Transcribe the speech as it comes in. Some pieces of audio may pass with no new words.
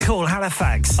Call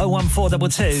Halifax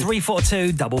 01422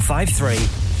 342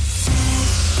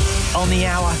 553. On the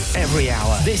hour, every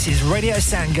hour. This is Radio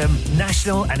Sangam,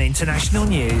 national and international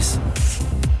news.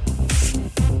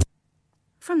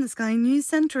 From the Sky News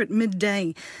Centre at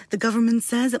midday, the government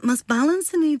says it must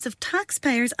balance the needs of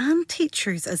taxpayers and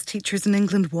teachers as teachers in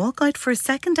England walk out for a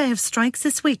second day of strikes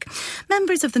this week.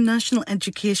 Members of the National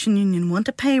Education Union want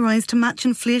a pay rise to match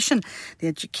inflation. The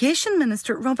Education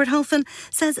Minister, Robert Halfon,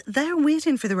 says they're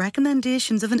waiting for the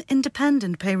recommendations of an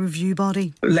independent pay review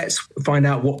body. Let's find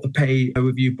out what the pay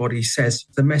review body says.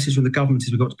 The message from the government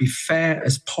is we've got to be fair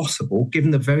as possible,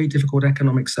 given the very difficult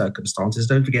economic circumstances.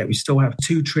 Don't forget, we still have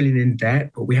 $2 trillion in debt.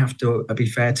 But we have to be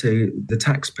fair to the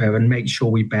taxpayer and make sure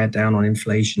we bear down on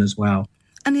inflation as well.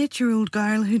 An 8-year-old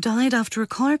girl who died after a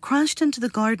car crashed into the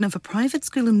garden of a private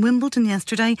school in Wimbledon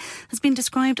yesterday has been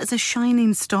described as a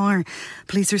shining star.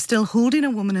 Police are still holding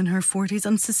a woman in her 40s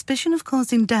on suspicion of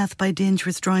causing death by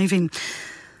dangerous driving.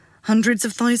 Hundreds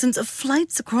of thousands of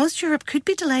flights across Europe could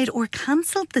be delayed or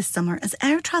cancelled this summer as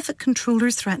air traffic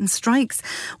controllers threaten strikes.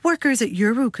 Workers at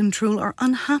Eurocontrol are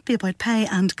unhappy about pay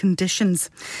and conditions.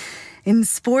 In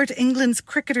sport, England's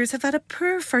cricketers have had a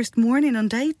poor first morning on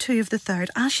day 2 of the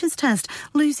third Ashes test,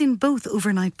 losing both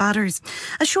overnight batters.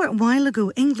 A short while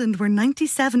ago, England were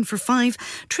 97 for 5,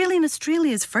 trailing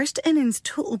Australia's first innings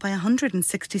total by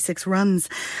 166 runs.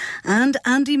 And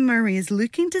Andy Murray is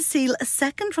looking to seal a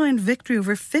second-round victory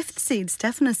over 5th seed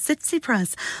Stefanos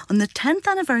Tsitsipas on the 10th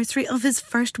anniversary of his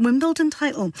first Wimbledon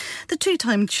title. The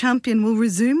two-time champion will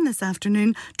resume this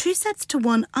afternoon,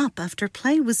 2-1 up after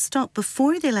play was stopped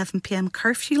before the 11 p.m.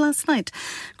 curfew last night.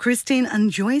 Christine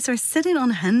and Joyce are sitting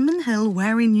on Henman Hill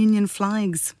wearing Union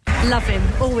flags. Love him,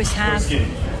 always have.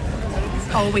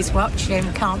 Always watch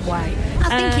him, can't wait.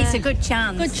 I think he's a good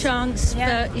chance. Good chance,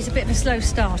 yeah. But he's a bit of a slow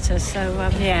starter, so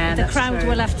the crowd true.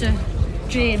 Will have to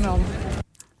dream on.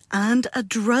 And a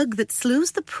drug that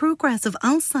slows the progress of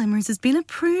Alzheimer's has been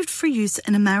approved for use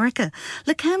in America.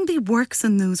 Leqembi works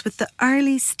on those with the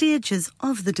early stages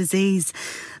of the disease.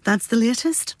 That's the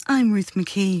latest. I'm Ruth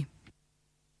McKee.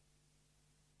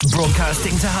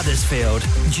 Broadcasting to Huddersfield,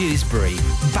 Dewsbury,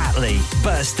 Batley,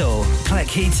 Birstall,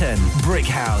 Cleckheaton,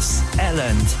 Brickhouse,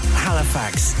 Elland,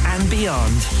 Halifax and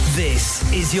beyond.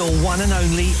 This is your one and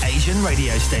only Asian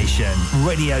radio station.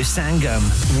 Radio Sangam,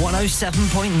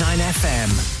 107.9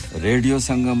 FM. Radio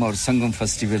Sangam और Sangam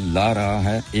festival ला रहा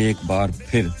है एक बार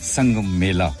फिर संगम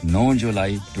मेला 9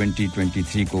 जुलाई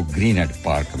 2023 को Greenhead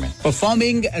park में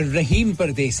performing Rahim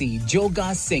Pardesi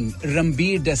Joga Singh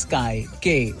Ranbir डस्काई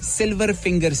के silver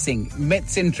finger Singh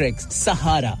mates and tricks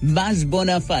Sahara मैज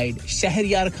bonafide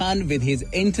Shahryar Khan with his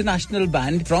international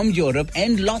band from Europe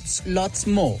and lots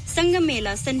more Sangam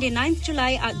Mela Sunday 9th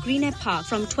July at Greenhead Park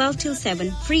from 12 till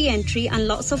 7 free entry and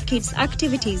lots of kids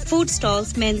activities food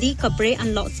stalls mehndi kapde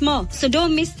and lots more. So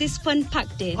don't miss this fun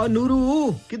packed day. Oh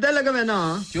Nuru, kidhar laga hai na?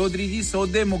 Chaudhary ji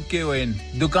saude mukke hoye n.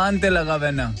 Dukaan te laga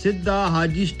hai na. Siddha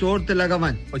Haji store te laga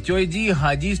hai. Oh Choi ji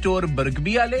Haji store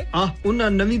Barkbi wale? Ah, unna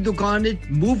navi dukaan vich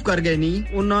move kar gaye ni.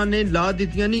 Unna ne la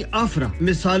ditiyan ni afra.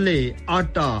 Misale,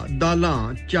 aata,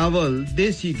 dalan, chawal,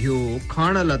 desi ghyo,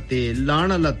 khana la tel,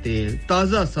 lana la tel,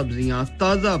 taza sabziyan,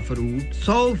 taza fruit,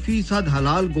 100%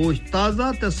 halal gosht,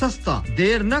 taza te sasta.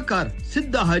 Der na kar.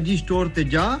 Siddha Haji store te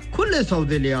ja, khulle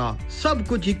saude le सब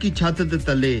कुछ एक ही छत के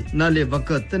तले नाले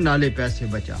वक्त नाले पैसे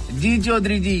बचा जी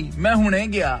चौधरी जी मैं हुने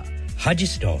गया Haji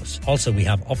Stores. Also, we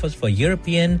have offers for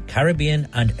European, Caribbean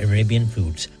and Arabian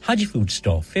foods. Haji Food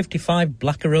Store, 55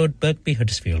 Blacker Road, Birkby,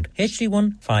 Huddersfield,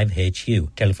 HD1 5HU.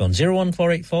 Telephone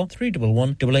 01484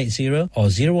 311 880 or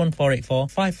 01484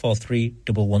 543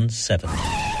 117.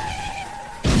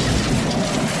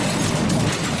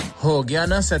 हो गया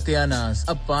ना सत्यानाश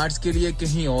अब पार्ट्स के लिए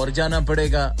कहीं और जाना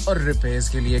पड़ेगा और रिपेयर्स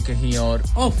के लिए कहीं और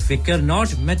ओ फिकर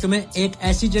नॉट मैं तुम्हें एक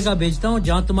ऐसी जगह भेजता हूं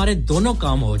जहां तुम्हारे दोनों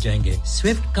काम हो जाएंगे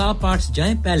स्विफ्ट कार पार्ट्स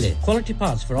जाएं पहले quality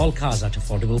parts for all cars at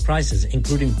affordable prices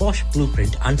including Bosch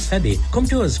Blueprint and Febby come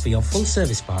to us for your full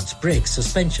service parts brakes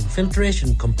suspension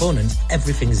filtration components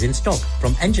everything is in stock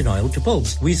from engine oil to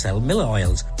bulbs we sell Miller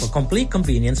oils for complete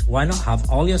convenience why not have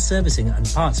all your servicing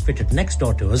and parts fitted next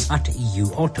door to us at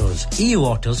EU Autos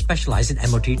specialize in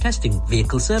MOT testing,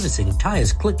 vehicle servicing,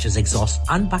 tyres, clutches, exhausts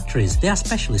and batteries. They are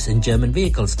specialists in German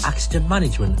vehicles, accident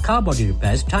management, car body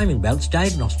repairs, timing belts,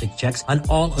 diagnostic checks and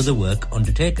all other work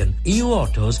undertaken. EU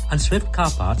Autos and Swift Car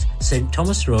Parts, St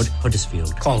Thomas Road,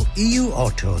 Huddersfield. Call EU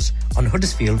Autos on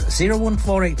Huddersfield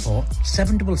 01484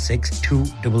 766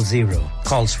 200.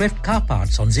 Call Swift Car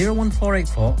Parts on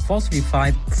 01484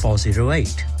 435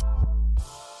 408.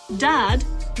 Dad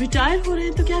retire हो रहे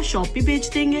हैं तो क्या shop भी बेच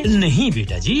देंगे नहीं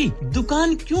बेटा जी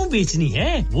दुकान क्यों बेचनी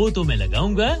है वो तो मैं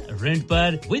लगाऊंगा रेंट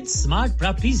पर with smart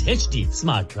properties HD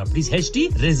smart properties HD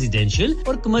residential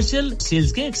और कमर्शियल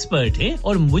सेल्स के एक्सपर्ट हैं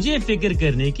और मुझे फिक्र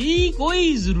करने की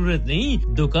कोई जरूरत नहीं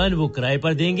दुकान वो किराए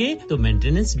पर देंगे तो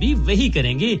मेंटेनेंस भी वही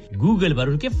करेंगे गूगल पर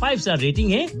उनके 5 स्टार रेटिंग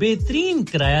है बेहतरीन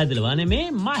किराया दिलवाने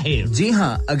में माहिर जी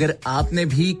हां अगर आपने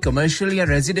भी कमर्शियल या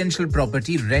रेजिडेंशियल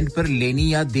प्रॉपर्टी रेंट पर लेनी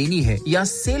या देनी है या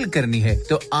सेल करनी है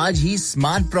तो आज ही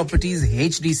स्मार्ट प्रॉपर्टीज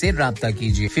एचडी से राब्ता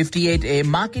कीजिए 58A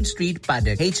market street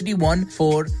paddock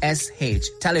HD14SH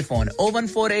telephone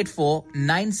 01484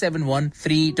 971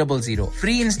 300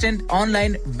 free instant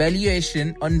online valuation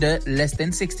under less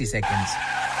than 60 seconds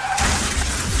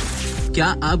क्या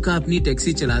आपका अपनी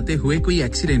टैक्सी चलाते हुए कोई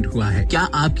एक्सीडेंट हुआ है क्या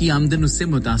आपकी आमदन उससे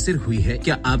मुतासिर हुई है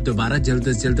क्या आप दोबारा जल्द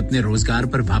से जल्द अपने रोजगार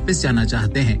पर वापस जाना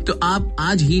चाहते हैं तो आप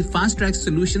आज ही फास्ट ट्रैक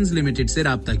सॉल्यूशंस लिमिटेड से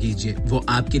राब्ता कीजिए वो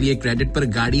आपके लिए क्रेडिट पर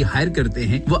गाड़ी हायर करते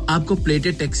हैं वो आपको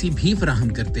प्लेटेड टैक्सी भी फराहम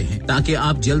करते हैं ताकि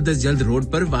आप जल्द से जल्द रोड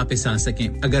पर वापस आ सकें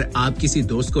अगर आप किसी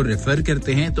दोस्त को रेफर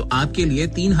करते हैं तो आपके लिए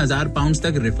 3000 पाउंड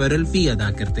तक रेफरल फी अदा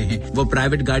करते हैं वो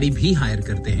प्राइवेट गाड़ी भी हायर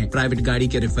करते हैं प्राइवेट गाड़ी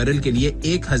के रेफरल के लिए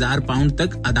 1000 पाउंड तक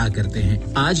अदा करते हैं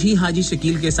आज ही हाजी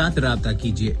शकील के साथ राब्ता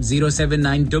कीजिए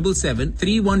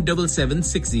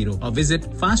 07977317760 और visit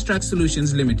fast track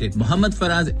solutions limited Mohammad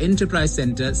Faraz enterprise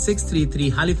centre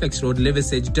 633 Halifax road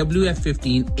Liversedge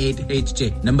WF15 8HJ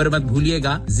number मत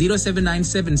भूलिएगा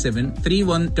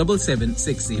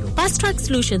 07977317760 Fast Track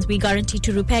Solutions we guarantee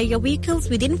to repair your vehicles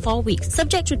within 4 weeks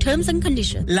subject to terms and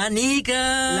conditions Lanika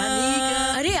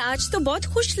अरे आज तो बहुत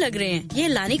खुश लग रहे हैं ये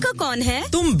लानिका कौन है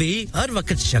तुम भी हर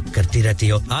वक्त शक करती रहती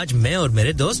हो आज मैं और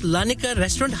मेरे दोस्त लानिका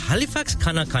रेस्टोरेंट हैलिफैक्स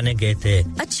खाना खाने गए थे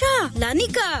अच्छा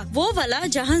लानिका वो वाला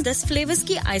जहां 10 फ्लेवर्स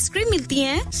की आइसक्रीम मिलती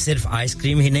है सिर्फ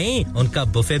आइसक्रीम ही नहीं उनका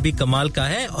बुफे भी कमाल का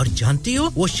है और जानती हो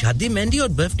वो शादी मेहंदी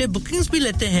और बर्थडे बुकिंग्स भी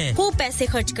लेते हैं खूब पैसे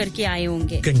खर्च करके आए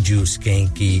होंगे कंजूस कहीं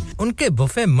की उनके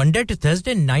buffet Monday to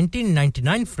Thursday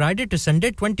 1999 Friday to Sunday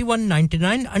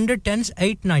 2199 under 10s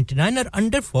 899 और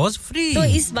अंडर 4s फ्री तो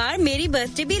इस बार मेरी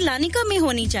बर्थडे भी लानिका में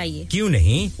होनी चाहिए क्यों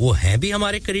नहीं वो है भी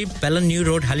हमारे करीब पेलन न्यू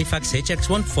रोड हैलिफैक्स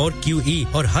HX14QE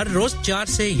और हर रोज 4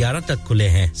 से 11 तक खुले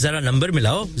हैं जरा नंबर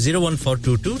मिलाओ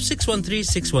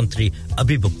 01422613613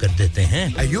 अभी बुक कर देते हैं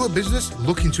Are you a business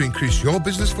looking to increase your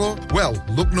business flow? Well,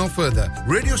 look no further.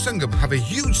 Radio Sangam have a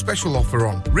huge special offer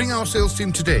on. Ring our sales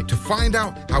team today to find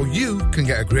out how you can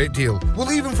get a great deal.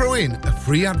 We'll even throw in a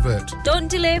free advert. Don't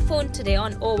delay phone today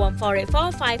on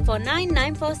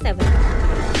 01484549947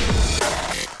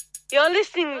 You're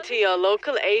listening to your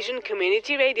local Asian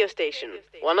community radio station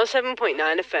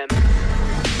 107.9 FM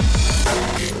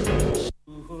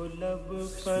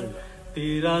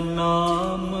तेरा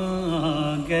नाम आ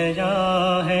गया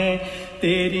है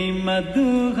तेरी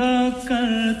मदह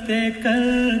करते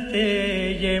करते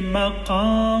ये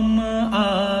मकाम आ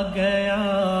गया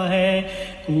है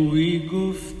कोई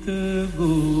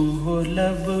गुफ्तगू हो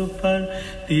लब पर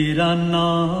तेरा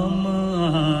नाम आ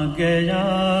गया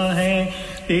है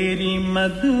तेरी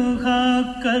मदह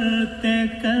करते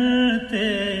करते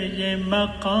ये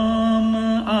मकाम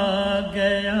आ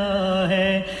गया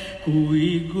है कोई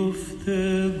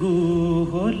गुफ्तगू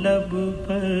हो लब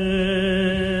पर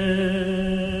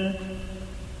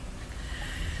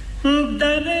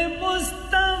दर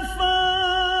मुस्तफा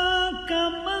का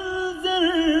मंजर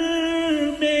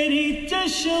मेरी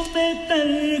चश्मे तर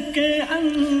के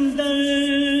अंदर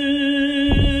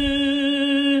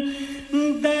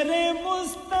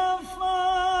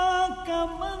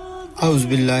औज़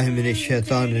बिल्लाहि मिनश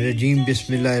शैतानिर रजीम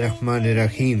बिस्मिल्लाहिर रहमानिर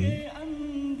रहीम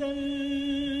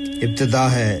इब्तिदा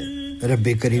है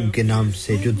रब्बे करीम के नाम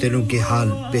से जो दिलों के हाल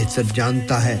बेहतर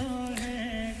जानता है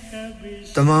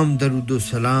तमाम दरूद व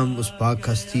सलाम उस पाक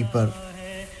हस्ती पर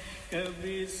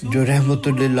जो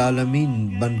रहमतुल लिल आलमीन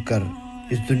बनकर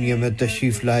इस दुनिया में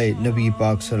तशरीफ लाए नबी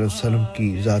पाक सल्लल्लाहु अलैहि वसल्लम की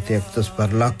ज़ात अक़दस पर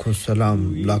लाखों सलाम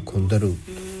लाखों दरूद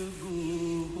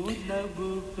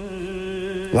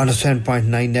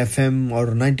 107.9 FM और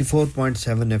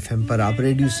 94.7 FM पर आप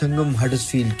रेडियो संगम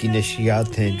हडर्सफील्ड की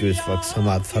नशरियात हैं जो इस वक्त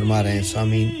समाअत फरमा रहे हैं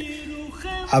सामीन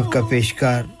आपका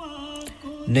पेशकार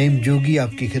नईम जोगी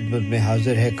आपकी खिदमत में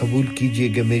हाजिर है कबूल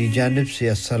कीजिएगा मेरी जानिब से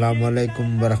अस्सलाम वालेकुम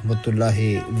व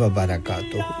रहमतुल्लाहि व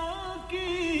बरकातहू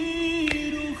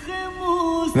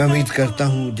मैं उम्मीद करता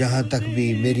हूं जहां तक भी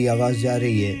मेरी आवाज जा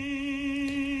रही है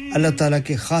अल्लाह ताला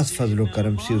के खास फजल व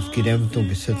करम से उसकी रहमतों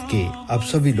के सदके आप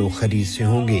सभी लोग खैरियत से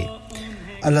होंगे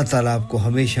अल्लाह ताला आपको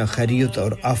हमेशा खैरियत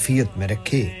और आफियत में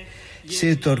रखे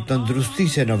सेहत और तंदुरुस्ती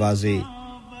से नवाजे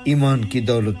ईमान की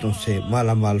दौलतों से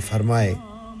माला माल फरमाए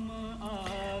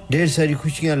ढेर सारी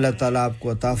खुशियां अल्लाह ताला आपको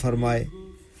अता फरमाए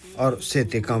और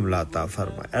सेहत कामिला अता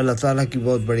फरमाए अल्लाह ताला की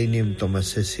बहुत बड़ी नेमतों में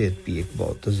से सेहत भी एक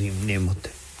बहुत अजीम नेमत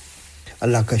है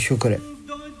अल्लाह का शुक्र है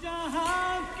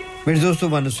मेरे दोस्तों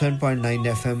 107.9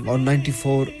 FM और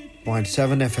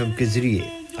 94.7 FM के जरिए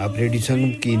आप रेडियो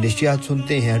संगम की नशियात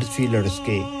सुनते हैं हडर्सफील्ड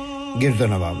के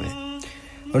गिरदोनवा में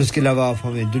और इसके अलावा आप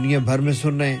हमें दुनिया भर में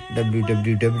सुन रहे हैं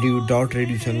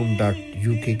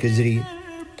www.radiosangam.uk के जरिए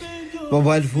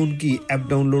मोबाइल फोन की ऐप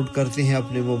डाउनलोड करते हैं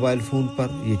अपने मोबाइल फोन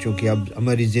पर ये चूंकि अब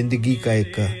हमारी जिंदगी का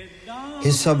एक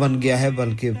हिस्सा बन गया है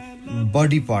बल्कि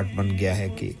बॉडी पार्ट बन गया है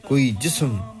कि कोई जिस्म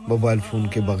मोबाइल फोन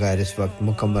के बगैर इस वक्त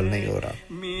मुकम्मल नहीं हो रहा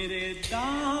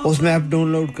उसमें ऐप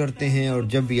डाउनलोड करते हैं और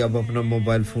जब भी आप अपना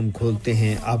मोबाइल फोन खोलते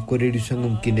हैं आपको रेडियो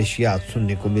संगम की नशियात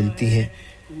सुनने को मिलती हैं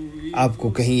आपको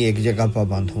कहीं एक जगह पर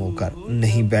बंद होकर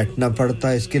नहीं बैठना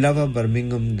पड़ता इसके अलावा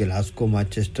Birmingham Glasgow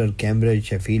Manchester Cambridge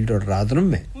Sheffield और रादरम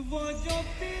में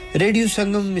रेडियो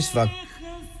संगम इस वक्त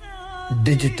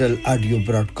डिजिटल ऑडियो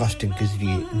ब्रॉडकास्टिंग के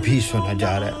जरिए भी सुना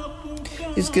जा रहा है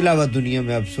इसके अलावा दुनिया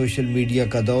में अब सोशल मीडिया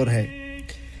का दौर है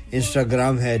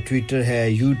इंस्टाग्राम है ट्विटर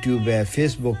है यूट्यूब है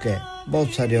फेसबुक है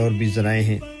बहुत सारे और भी ज़राए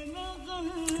हैं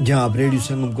जहां आप रेडियो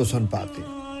संगम को सुन पाते हैं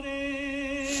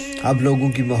आप लोगों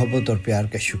की मोहब्बत और प्यार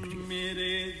का शुक्रिया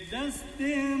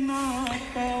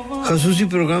ख़ुसूसी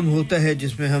प्रोग्राम होता है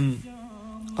जिसमें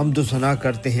हम तो सना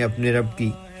करते हैं अपने रब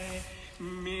की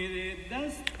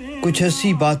कुछ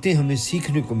ऐसी बातें हमें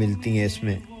सीखने को मिलती हैं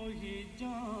इसमें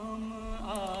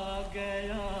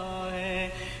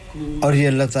और ये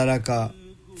अल्लाह ताला का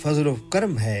फजल और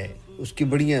करम है उसकी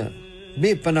बढ़िया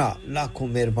बेपनाह लाखों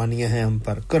मेहरबानियां हैं हम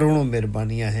पर करोड़ों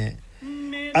मेहरबानियां हैं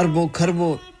अरबों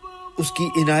खरबों उसकी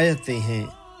इनायतें हैं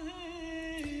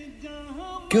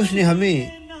कि उसने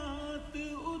हमें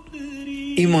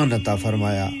ईमान अता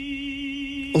फरमाया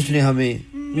उसने हमें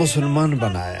मुसलमान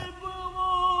बनाया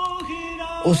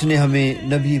उसने हमें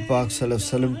नबी पाक सल्लल्लाहु अलैहि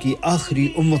वसल्लम की आखिरी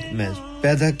उम्मत में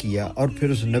पैदा किया और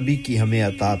फिर उस नबी की हमें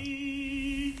अतात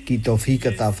की तौफीक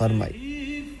अता फरमाई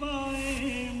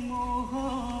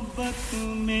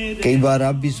कई बार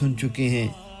आप भी सुन चुके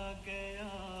हैं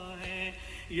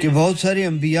कि बहुत सारे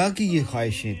अंबिया की ये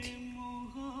ख्वाहिशें थी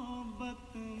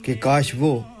कि काश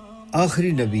वो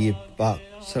आखिरी नबी पाक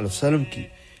सल्लल्लाहु अलैहि वसल्लम की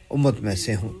उम्मत में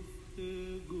से हों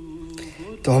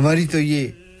तो हमारी तो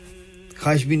ये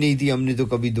ख्वाहिश भी नहीं थी हमने तो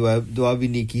कभी दुआ भी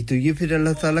नहीं की तो ये फिर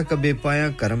अल्लाह ताला का बेपाया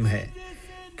करम है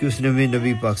कि उसने हमें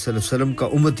नबी पाक सल्लल्लाहु अलैहि वसल्लम का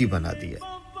उम्मती बना दिया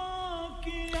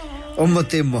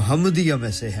उम्मत मुहम्मदिया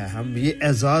में से है हम ये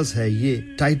एजाज है ये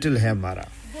टाइटल है हमारा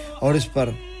और इस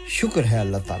पर शुक्र है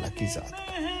अल्लाह ताला की जात का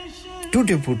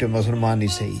टूटे फूटे मुसलमान ही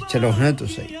सही चलो हैं तो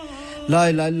सही ला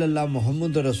इलाहा इल्लल्लाह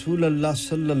मुहम्मद रसूल अल्लाह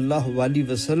सल्लल्लाहु अलैहि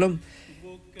वसल्लम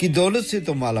की दौलत से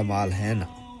तो माला माल है ना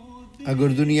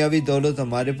अगर दुनियावी दौलत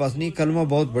हमारे पास नहीं कलमा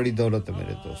बहुत बड़ी दौलत है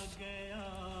मेरे दोस्त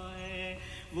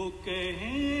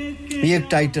ये एक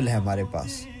टाइटल है हमारे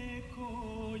पास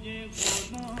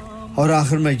और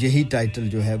आखिर में यही टाइटल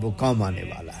जो है वो काम आने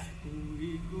वाला है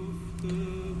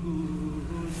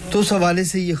तो उस हवाले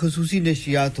से ये ख़ुसूसी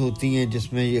नशियात होती हैं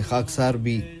जिसमें ये खाकसार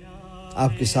भी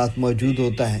आपके साथ मौजूद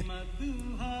होता है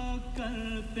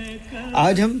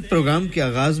आज हम प्रोग्राम के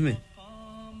आगाज में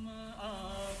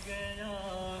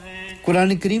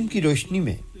कुरान करीम की रोशनी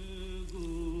में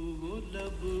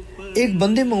एक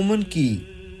बंदे मोमिन की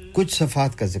कुछ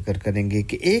सफ़ात का जिक्र करेंगे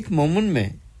कि एक मोमिन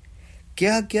में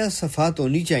क्या-क्या सफ़ात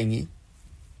होनी चाहिए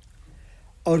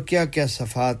और क्या-क्या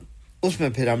सफ़ात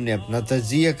उसमें फिर हमने अपना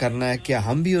तज्जिया करना है क्या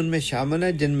हम भी उनमें शामिल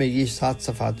हैं जिनमें ये 7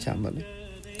 सफ़ात शामिल हैं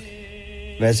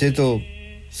वैसे तो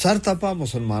सर तपा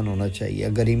मुसलमान होना चाहिए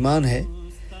अगर ईमान है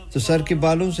तो सर के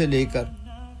बालों से लेकर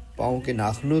पांव के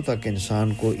नाखूनों तक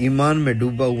इंसान को ईमान में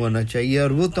डूबा हुआ होना चाहिए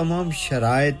और वो तमाम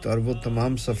शराइत और वो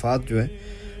तमाम सफ़ात जो है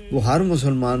वो हर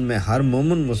मुसलमान में हर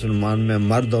मोमिन मुसलमान में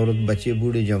मर्द औरत बच्चे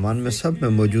बूढ़े जवान में सब में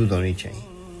मौजूद होनी चाहिए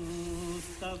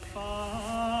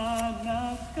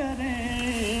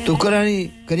तो कुरान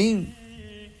करीम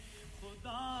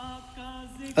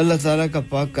अल्लाह ताला का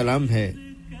पाक कलाम है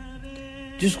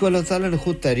जिसको अल्लाह ताला ने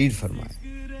खुद तहरीर फरमाया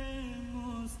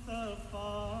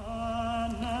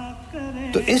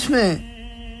तो इसमें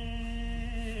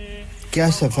क्या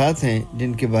सफ़ात हैं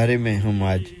जिनके बारे में हम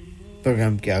आज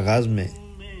प्रोग्राम के आगाज में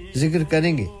जिक्र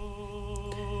करेंगे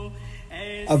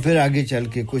और फिर आगे चल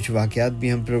के कुछ वाकयात भी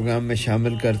हम प्रोग्राम में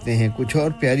शामिल करते हैं कुछ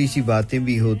और प्यारी सी बातें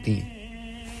भी होती हैं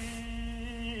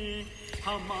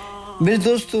मेरे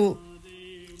दोस्तों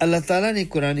अल्लाह ताला ने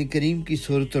कुरान करीम की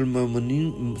सूरतुल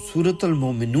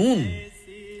मोमिनून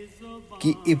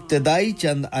की इब्तिदाई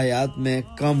चंद आयत में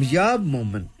कामयाब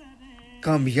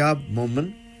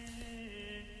मोमिन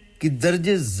की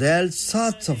दर्जे झैल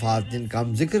 7 सफ़ात जिनका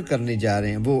हम जिक्र करने जा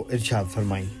रहे हैं वो इरशाद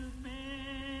फरमाई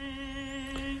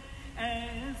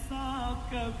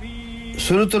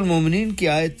सूरतुल मोमिनीन की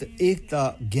आयत 1 ता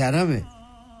 11 में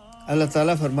अल्लाह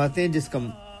ताला फरमाते हैं जिसका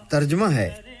तर्जुमा है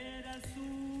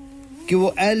कि वो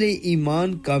अहले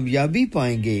ईमान कामयाबी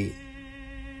पाएंगे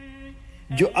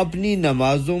जो अपनी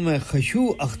नमाजों में खुशू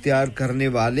अख्तियार करने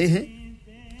वाले हैं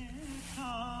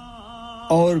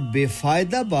और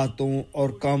बेफायदा बातों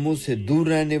और कामों से दूर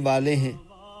रहने वाले हैं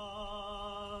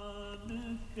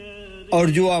और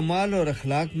जो अमाल और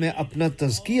अखलाक में अपना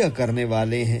तज़किया करने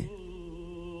वाले हैं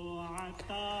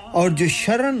और जो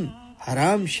शरन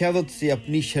हराम शहवत से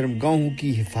अपनी शर्मगाहों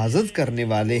की हिफाजत करने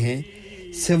वाले हैं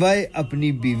सिवाय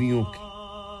अपनी बीवियों के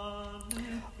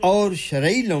और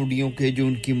शरई लौंडियों के जो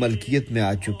उनकी मलकियत में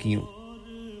आ चुकी हों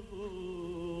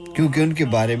क्योंकि उनके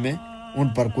बारे में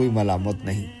उन पर कोई मलामत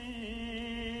नहीं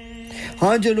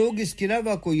हाँ जो लोग इसके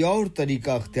अलावा कोई और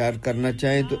तरीका अख्तियार करना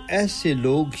चाहें तो ऐसे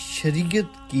लोग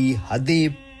शरीयत की हदें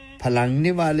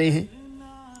फलांगने वाले हैं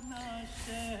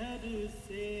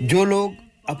जो लोग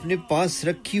अपने पास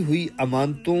रखी हुई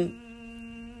अमानतों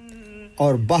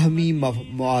और बाहमी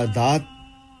मुआदात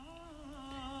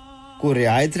को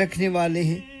रियायत रखने वाले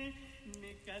हैं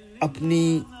अपनी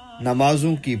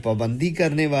नमाजों की पाबंदी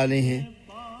करने वाले हैं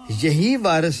यही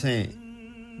वारिस हैं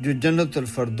जो जन्नतुल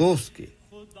फिरदौस के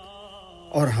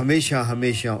और हमेशा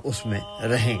हमेशा उसमें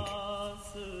रहेंगे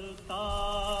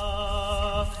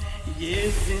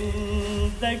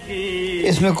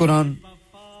इसमें कुरान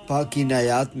पाक की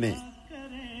आयत में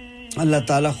अल्लाह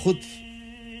ताला खुद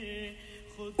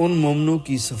उन मोमिनों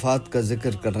की सिफात का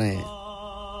जिक्र कर रहे हैं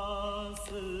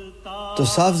तो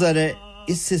साफ ज़ाहिर है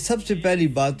इससे सबसे पहली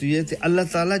बात ये है कि अल्लाह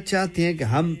ताला चाहते हैं कि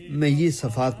हम में ये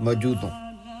सिफात मौजूद हों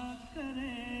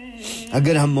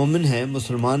अगर हम मोमिन हैं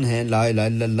मुसलमान हैं ला इलाहा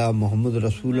इल्लल्लाह मोहम्मद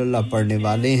रसूलुल्लाह पढ़ने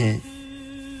वाले हैं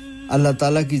अल्लाह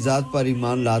ताला की ज़ात पर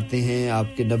ईमान लाते हैं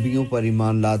आपके नबियों पर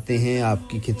ईमान लाते हैं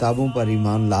आपकी किताबों पर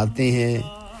ईमान लाते हैं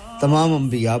तमाम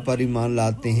अंबिया पर ईमान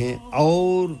लाते हैं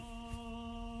और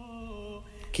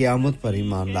क़यामत पर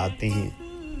ईमान लाते हैं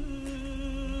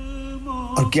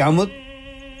और क़यामत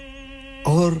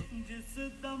और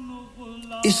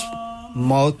इस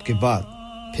मौत के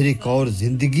बाद फिर एक और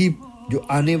जिंदगी जो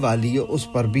आने वाली है उस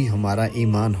पर भी हमारा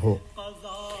ईमान हो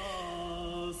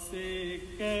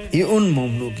ये उन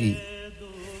मोमिनों की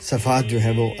सिफात जो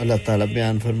है वो अल्लाह ताला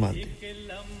बयान फरमाते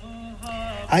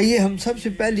आइए हम सबसे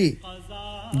पहली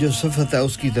जो सिफत है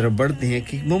उसकी तरफ बढ़ते हैं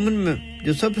कि मोमिन में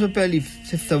जो सबसे पहली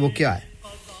सिफत है वो क्या है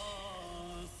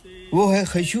वो है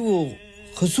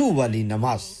खुशू वाली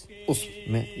नमाज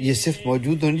उसमें ये सिर्फ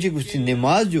मौजूद होनी चाहिए उसकी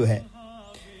नमाज जो है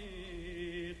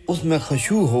उसमें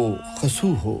खुशू हो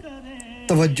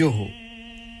तवज्जो हो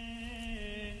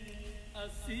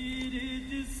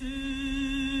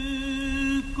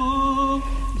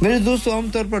मेरे दोस्तों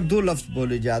आमतौर पर दो लफ्ज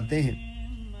बोले जाते हैं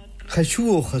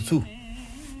खुशू और खसू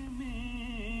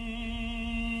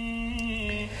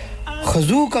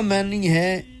खजू का मानी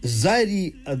है ज़ाहिरी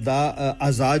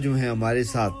अज़ा जो हैं हमारे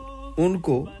साथ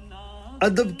उनको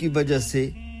अदब की वजह से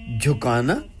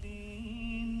झुकाना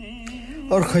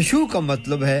और खुशू का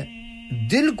मतलब है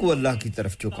दिल को अल्लाह की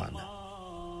तरफ झुकाना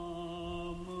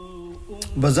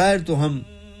बज़ाहिर तो हम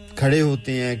खड़े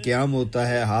होते हैं क़याम होता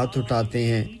है हाथ उठाते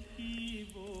हैं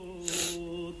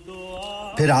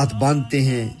फिर हाथ बांधते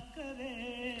हैं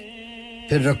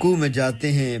फिर रकू में जाते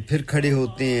हैं फिर खड़े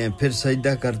होते हैं फिर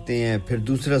सजदा करते हैं फिर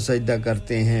दूसरा सजदा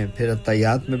करते हैं फिर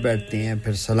तहियात में बैठते हैं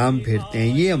फिर सलाम फेरते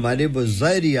हैं ये हमारे वो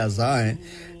ज़ाहिरी अज़ा हैं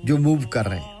जो मूव कर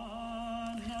रहे हैं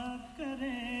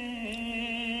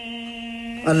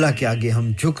अल्लाह के आगे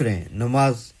हम झुक रहे हैं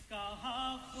नमाज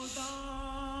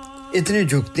इतने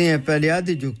झुकते हैं पहले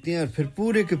आधे झुकते हैं और फिर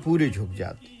पूरे के पूरे झुक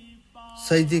जाते हैं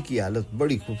सजदे की हालत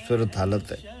बड़ी खूबसूरत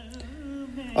हालत है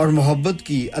और मोहब्बत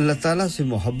की अल्लाह ताला से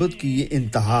मोहब्बत की ये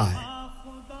इंतहा है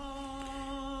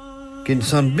कि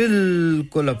इंसान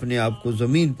बिल्कुल अपने आप को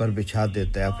ज़मीन पर बिछा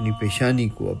देता है अपनी पेशानी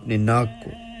को अपने नाक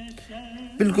को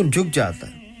बिल्कुल झुक जाता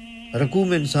है रुकू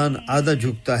में इंसान आधा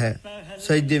झुकता है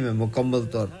सजदे में मुकम्मल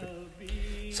तौर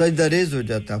पे सजदा रेज़ हो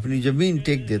जाता है अपनी ज़मीन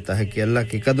टेक देता है कि अल्लाह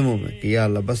के कदमों में कि या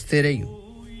अल्लाह बस तेरे ही हूं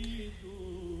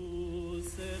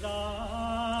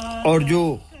और जो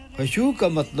खुशू का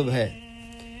मतलब है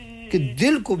कि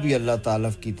दिल को भी अल्लाह ताला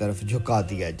की तरफ झुका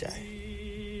दिया जाए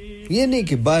ये नहीं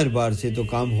कि बार-बार से तो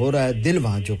काम हो रहा है दिल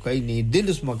वहां झुका ही नहीं दिल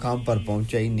उस मकाम पर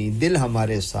पहुंचा ही नहीं दिल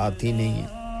हमारे साथ ही नहीं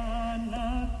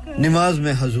है नमाज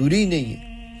में हुजूरी नहीं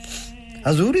है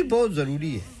हुजूरी बहुत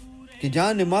जरूरी है कि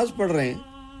जहां नमाज पढ़ रहे हैं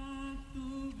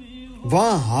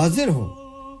वहां हाजिर हो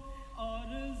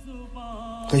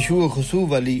खुशू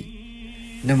वाली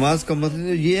नमाज का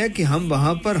मतलब ये है कि हम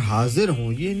वहां पर हाजिर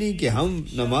हों ये नहीं कि हम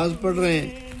नमाज पढ़ रहे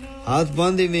हैं हाथ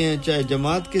बांधे हुए हैं चाहे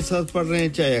जमात के साथ पढ़ रहे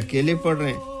हैं चाहे अकेले पढ़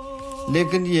रहे हैं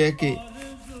लेकिन ये है कि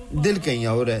दिल कहीं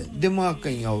और है दिमाग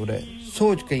कहीं और है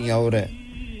सोच कहीं और है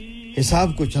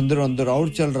हिसाब कुछ अंदर और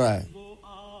चल रहा है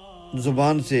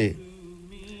जुबान से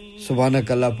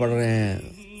सुभानक अल्लाह पढ़ रहे हैं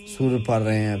सूरत पढ़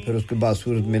रहे हैं फिर उसके बाद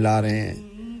सूरत मिला रहे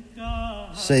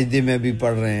हैं सजदे में भी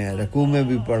पढ़ रहे हैं रुकू में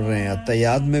भी पढ़ रहे हैं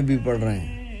अत्तहियात में भी पढ़ रहे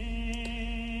हैं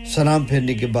सलाम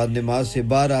फेरने के बाद नमाज से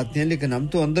बाहर आते हैं लेकिन हम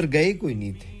तो अंदर गए कोई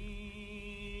नहीं थे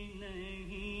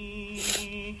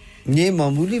ये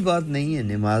मामूली बात नहीं है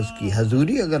नमाज की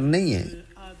हुजूरी अगर नहीं है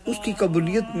उसकी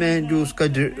कबूलियत में जो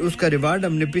उसका रिवार्ड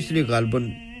हमने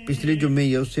पिछले जुम्मे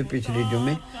या उससे पिछले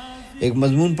जुम्मे एक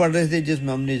मजमून पढ़ रहे थे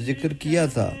जिसमें हमने जिक्र किया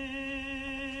था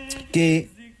कि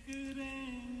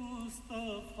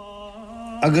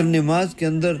अगर नमाज के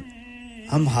अंदर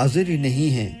हम हाजिर ही नहीं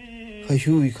हैं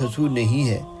खशू नहीं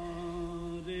है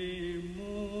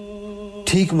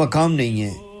ठीक मकाम नहीं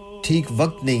है ठीक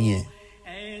वक्त नहीं है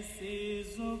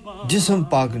जिस्म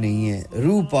पाक नहीं है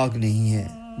रूह पाक नहीं है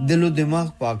दिल और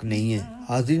दिमाग पाक नहीं है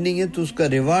हाजिर नहीं है तो उसका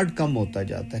रिवार्ड कम होता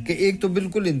जाता है कि एक तो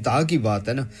बिल्कुल इंतहा की बात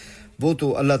है ना वो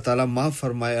तो अल्लाह ताला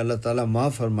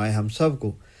माफ फरमाए हम सब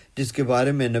को जिसके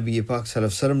बारे में नबी पाक सल्लल्लाहु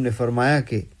अलैहि वसल्लम ने फरमाया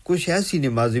कि कुछ ऐसी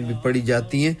नमाजें भी पढ़ी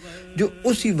जाती हैं जो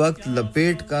उसी वक्त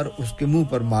लपेट कर उसके मुंह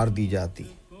पर मार दी जाती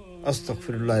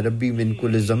अस्तगफिरुल्लाह रब्बी मिन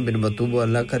कुल्लि ज़ंबिन वतूबु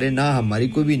अल्लाह करे ना हमारी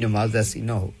कोई भी नमाज ऐसी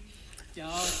ना हो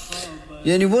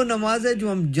यानी वो नमाज है जो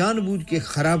हम जानबूझ के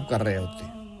खराब कर रहे होते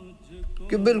हैं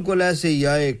कि बिल्कुल ऐसे ही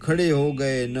आए खड़े हो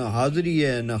गए ना हाजिरी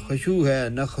है ना खुशू है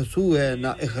ना खशू है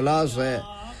ना इखलास है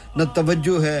ना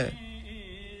तवज्जो है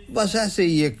बस ऐसे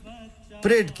ही एक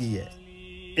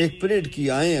परेड की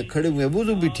आए हैं खड़े हुए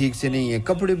वुज़ू भी ठीक से नहीं है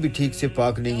कपड़े भी ठीक से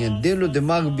पाक नहीं है दिल और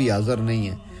दिमाग भी हाजिर नहीं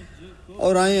है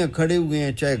और आए हैं खड़े हुए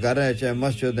हैं चाहे घर है चाहे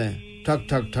मस्जिद है ठक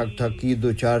ठक ठक ठक की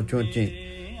दो चार चोंचे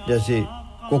जैसे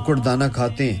कुकड़ दाना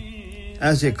खाते हैं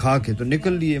ऐसे खा के तो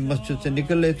निकल लिए मस्जिद से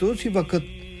निकल ले तो उसी वक्त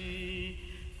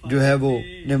जो है वो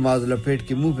नमाज लपेट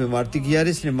के मुंह पे मारती कि यार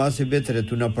इस नमाज से बेहतर है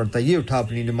तू ना पढ़ता ये उठा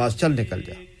अपनी नमाज चल निकल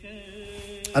जा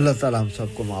अल्लाह ताला हम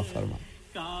सबको माफ फरमाए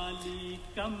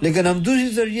लेकिन हम दूसरी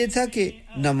तरफ ये था कि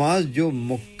नमाज जो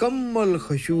मुकम्मल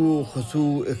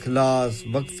खुशू इखलास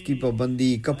वक्त की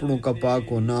पाबंदी कपड़ों का पाक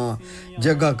होना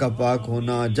जगह का पाक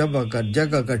होना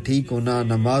जगह का ठीक होना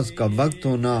नमाज का वक्त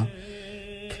होना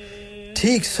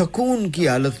ठीक सुकून की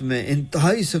हालत में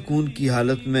इंतहाई सुकून की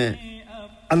हालत में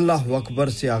अल्लाह अकबर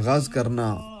से आगाज करना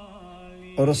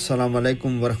और अस्सलाम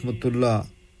वालेकुम व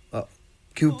रहमतुल्लाह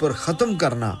के ऊपर ख़त्म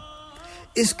करना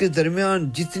इसके दरमियान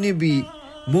जितनी भी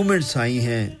मोमेंट्स आई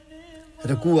हैं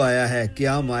रुकू आया है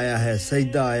क़याम आया है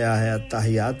सजदा आया है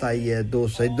तहियात आई है दो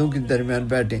सजदों के दरमियान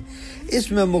बैठे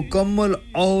इसमें मुकम्मल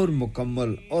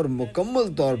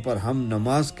तौर पर हम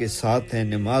नमाज के साथ हैं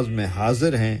नमाज में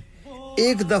हाजिर हैं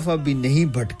एक दफा भी नहीं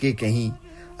भटके कहीं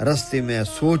रास्ते में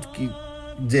सोच की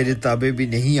ज़ेरे ताबे भी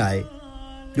नहीं आए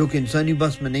जो कि इंसानी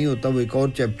बस में नहीं होता वो एक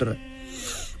और चैप्टर है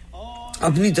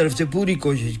अपनी तरफ से पूरी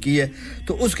कोशिश की है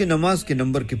तो उसके नमाज के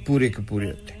नंबर के पूरे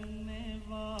होते हैं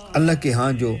अल्लाह के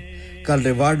हां जो कल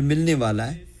रिवार्ड मिलने वाला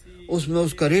है उसमें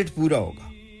उसका रेट पूरा होगा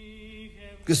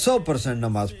कि 100%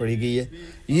 नमाज पढ़ी गई है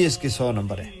ये इसके 100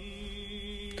 नंबर है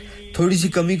थोड़ी सी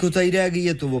कमी कोताही रह गई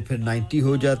है तो वो फिर 90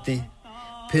 हो जाते हैं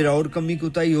फिर और कमी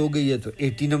कोताही हो गई है तो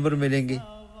 80 नंबर मिलेंगे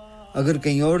अगर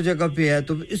कहीं और जगह पे है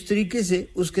तो इस तरीके से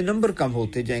उसके नंबर कम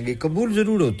होते जाएंगे कबूल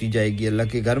जरूर होती जाएगी अल्लाह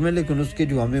के घर में लेकिन उसके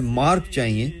जो हमें मार्क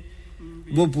चाहिए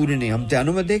वो पूरे नहीं हम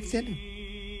इम्तिहानों में देखते हैं ना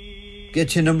कि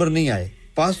अच्छे नंबर नहीं आए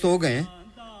पास तो हो गए हैं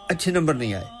अच्छे नंबर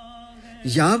नहीं आए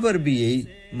यहां पर भी यही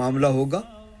मामला होगा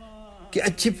कि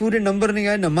अच्छे पूरे नंबर नहीं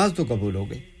आए नमाज तो कबूल हो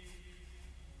गई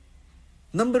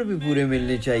नंबर भी पूरे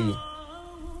मिलने चाहिए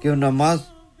कि वो नमाज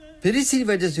फिर इसी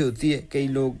वजह से होती है कई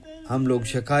लोग हम लोग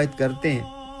शिकायत करते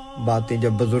हैं बातें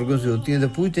जब बुजुर्गों से होती हैं तो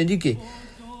पूछते हैं जी कि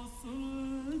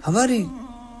हमारी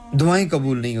दुआएं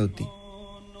कबूल नहीं होती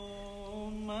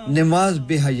नमाज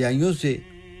बेहयाइयों से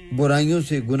बुराइयों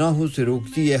से गुनाहों से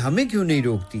रोकती है हमें क्यों नहीं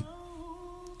रोकती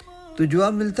तो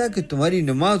जवाब मिलता है कि तुम्हारी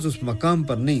नमाज उस मकाम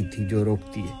पर नहीं थी जो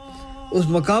रोकती है उस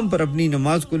मकाम पर अपनी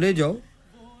नमाज को ले जाओ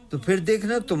तो फिर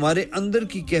देखना तुम्हारे अंदर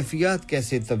की कैफियत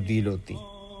कैसे तब्दील होती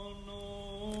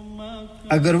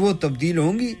अगर वो तब्दील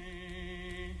होंगी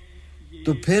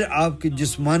तो फिर आपकी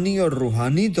जिस्मानी और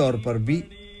रूहानी तौर पर भी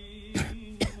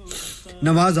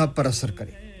नमाज आप पर असर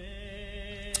करे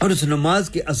और उस नमाज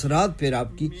के असरात फिर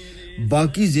आपकी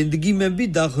बाकी जिंदगी में भी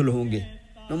दाखिल होंगे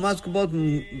नमाज को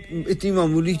बहुत इतनी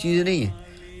मामूली चीज नहीं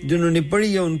है जिन्होंने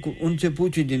पढ़ी है उनको उनसे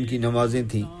पूछे जिनकी नमाजें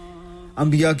थी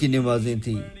अंबिया की नमाजें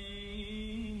थी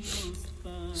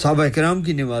सहाबा इकराम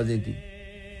की नमाजें थी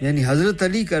यानी हजरत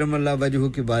अली करमल्लाहु वजहू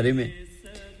के बारे में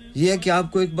यह है कि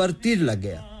आपको एक बार तीर लग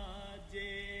गया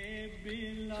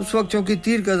उस वक्त चूंकि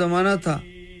तीर का जमाना था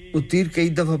वो तीर कई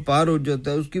दफा पार हो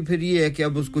जाता है उसकी फिर ये है कि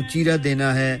अब उसको चीरा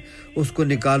देना है उसको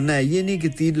निकालना है ये नहीं कि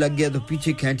तीर लग गया तो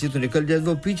पीछे खींचे तो निकल जाए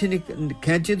वो पीछे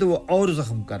खींचे तो वो और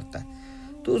जख्म करता है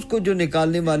तो उसको जो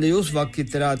निकालने वाले उस वक्त की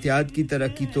तरह एहतियात की तरह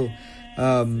की तो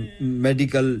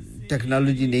मेडिकल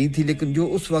टेक्नोलॉजी नहीं थी लेकिन जो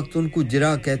उस वक्त उनको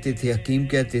जरा कहते थे हकीम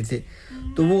कहते थे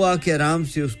तो वो आके आराम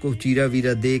से उसको चीरा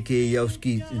वीरा दे के या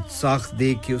उसकी साख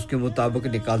दे के उसके मुताबिक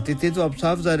निकालते थे तो अब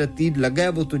साफ ज़ाहिर तीर लगा है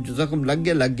वो तो जख्म लग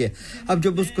गया अब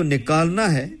जब उसको निकालना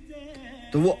है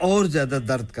तो वो और ज्यादा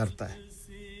दर्द करता है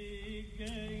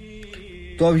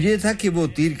तो अब ये था कि वो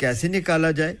तीर कैसे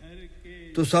निकाला जाए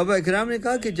तो सहाबा इकराम ने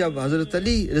कहा कि जब हजरत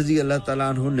अली रजी अल्लाह ताला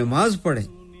अन्हु नमाज पढ़े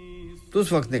तो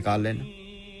उस वक्त निकाल लेना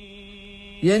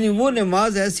यानी वो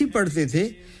नमाज ऐसी पढ़ते थे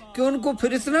कि उनको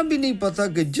फिर इतना भी नहीं पता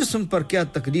कि जिस्म पर क्या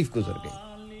तकलीफ गुजर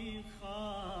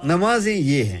गई नमाजें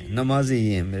ये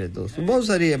हैं मेरे दोस्त बहुत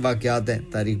सारे वाकयात हैं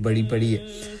तारीख बड़ी पड़ी है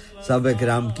सहाबा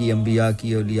किराम की अंबिया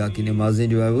की औलिया की नमाजें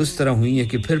जो है उस तरह हुई हैं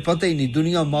कि फिर पता ही नहीं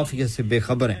दुनिया माफिया से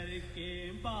बेखबर है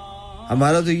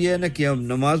हमारा तो ये है ना कि हम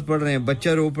नमाज पढ़ रहे हैं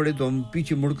बच्चा रो पड़े तो हम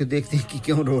पीछे मुड़ के देखते हैं कि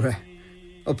क्यों रो रहा है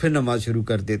और फिर नमाज शुरू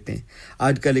कर देते हैं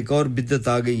आजकल एक और बिदअत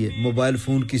आ गई है मोबाइल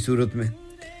फोन की सूरत में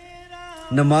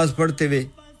नमाज पढ़ते हुए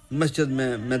मस्जिद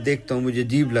में मैं देखता हूं मुझे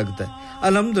अजीब लगता है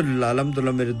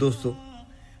अल्हम्दुलिल्लाह मेरे दोस्तों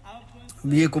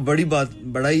ये को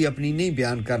बड़ाई अपनी नहीं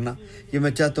बयान करना ये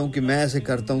मैं चाहता हूं कि मैं ऐसे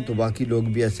करता हूं तो बाकी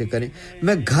लोग भी ऐसे करें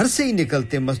मैं घर से ही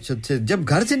निकलते मस्जिद से जब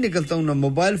घर से निकलता हूं ना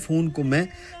मोबाइल फोन को मैं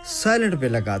साइलेंट पे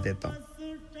लगा देता हूं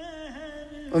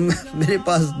और मेरे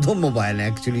पास 2 मोबाइल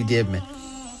हैं एक्चुअली जेब में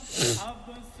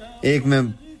एक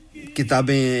में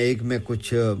किताबें हैं एक में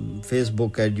कुछ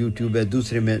फेसबुक है यूट्यूब है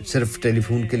दूसरे में सिर्फ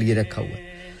टेलीफोन के लिए रखा हुआ है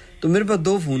तो मेरे पास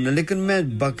 2 फोन है लेकिन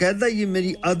मैं बाकायदा ये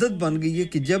मेरी आदत बन गई है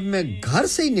कि जब मैं घर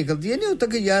से ही निकलती है नहीं होता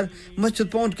कि यार मस्जिद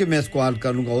पहुंच के मैं इसको हाल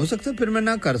कर लूंगा हो सकता है फिर मैं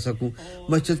ना कर सकूं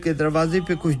मस्जिद के दरवाजे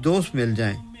पे कुछ दोस्त मिल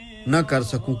जाएं ना कर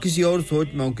सकूं किसी और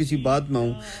सोच में हूं किसी बात में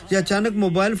हूं या अचानक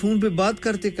मोबाइल फोन पे बात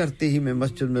करते करते ही मैं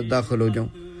मस्जिद में दाखिल हो जाऊं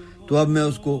तो अब मैं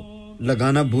उसको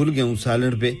लगाना भूल गया हूं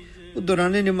साइलेंट पे वो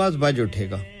दौरान नमाज बाज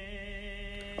उठेगा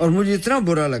और मुझे इतना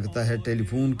बुरा लगता है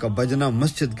टेलीफोन का बजना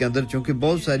मस्जिद के अंदर क्योंकि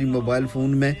बहुत सारी मोबाइल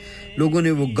फोन में लोगों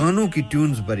ने वो गानों की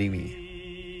ट्यून्स भरी हुई हैं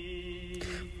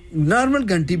नॉर्मल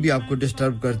घंटी भी आपको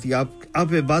डिस्टर्ब करती है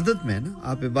आप इबादत में है ना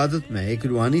आप इबादत में एक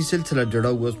रूहानी सिलसिला जुड़ा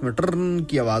हुआ उसमें टर्न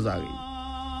की आवाज आ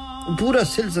गई पूरा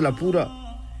सिलसिला पूरा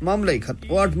मामला ही खत्म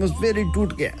वो एटमॉस्फेयर ही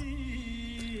टूट गया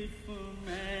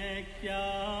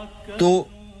तो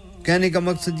कहने का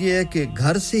मकसद ये है कि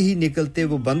घर से ही निकलते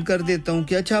वो बंद कर देता हूं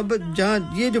कि अच्छा अब जहां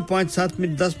ये जो 5-7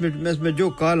 मिनट 10 मिनट में इसमें जो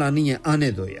कॉल आनी है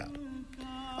आने दो यार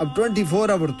अब 24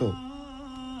 आवर तो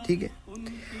ठीक है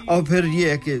और फिर ये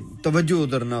है कि तवज्जो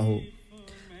उधर ना हो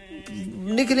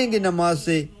निकलेंगे नमाज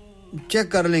से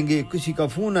चेक कर लेंगे किसी का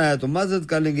फोन आया तो माजरत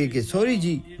कर लेंगे कि सॉरी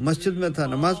जी मस्जिद में था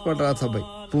नमाज पढ़ रहा था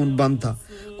भाई फोन बंद था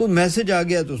कोई मैसेज आ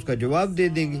गया तो उसका जवाब दे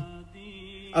देंगे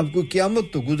अब कोई क़यामत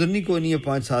तो गुजरनी कोई नहीं है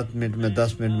 5-7 मिनट में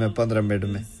 10 मिनट में 15 मिनट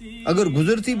में अगर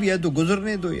गुजरती भी है तो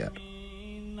गुजरने दो यार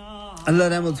अल्लाह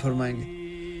रहमत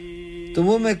फरमाएंगे तो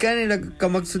वो मैं कहने का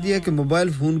मकसद ये है कि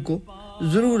मोबाइल फोन को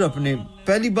जरूर अपने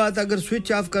पहली बात अगर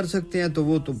स्विच ऑफ कर सकते हैं तो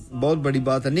वो तो बहुत बड़ी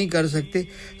बात है नहीं कर सकते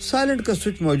साइलेंट का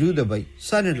स्विच मौजूद है भाई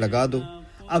साइलेंट लगा दो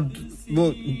अब वो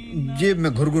जेब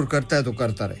में घुर-घुर करता है तो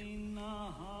करता रहे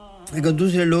अगर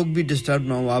दूसरे लोग भी डिस्टर्ब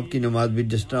ना हो आपकी नमाज भी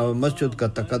डिस्टर्ब हो मस्जिद का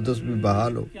तकद्दुस भी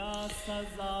बहाल हो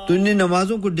तो इन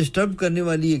नमाजों को डिस्टर्ब करने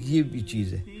वाली एक ये भी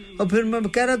चीज़ है और फिर मैं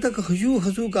कह रहा था कि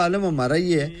खुशू का आलम हमारा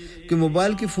ये है कि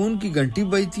मोबाइल की फ़ोन की घंटी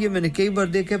बजती है मैंने कई बार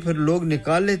देखा फिर लोग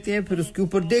निकाल लेते हैं फिर उसके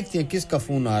ऊपर देखते हैं किसका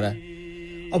फ़ोन आ रहा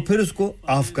है और फिर उसको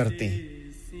ऑफ करते हैं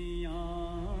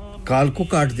कॉल को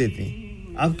काट देते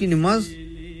हैं आपकी नमाज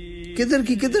किधर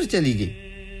की किधर चली गई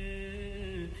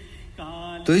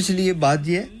तो इसलिए बात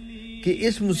ये है कि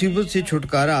इस मुसीबत से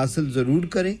छुटकारा हासिल जरूर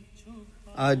करें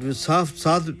आज वो साफ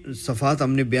सफात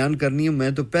हमने बयान करनी है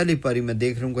मैं तो पहली पारी में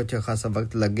देख रहा हूं कि अच्छा खासा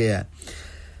वक्त लग गया है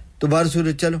तो बार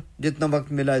सूरज चलो जितना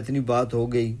वक्त मिला इतनी बात हो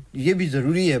गई ये भी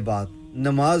जरूरी है बात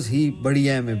नमाज ही बड़ी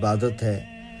अहम इबादत है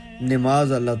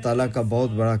नमाज अल्लाह ताला का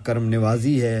बहुत बड़ा करम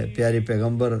नवाजी है प्यारे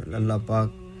पैगंबर अल्लाह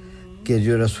पाक के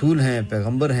जो रसूल हैं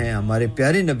पैगंबर हैं हमारे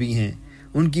प्यारे नबी हैं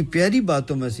उनकी प्यारी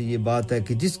बातों में से ये बात है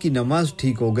कि जिसकी नमाज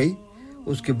ठीक हो गई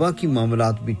उसके बाकी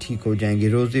मामलात भी ठीक हो जाएंगे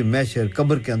रोज़े महशर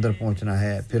कब्र के अंदर पहुंचना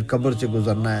है फिर कब्र से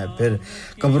गुजरना है फिर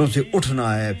कब्रों से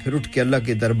उठना है फिर उठ के अल्लाह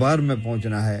के दरबार में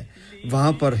पहुंचना है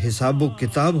वहां पर हिसाब व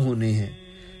किताब होने हैं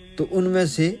तो उनमें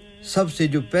से सबसे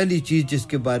जो पहली चीज़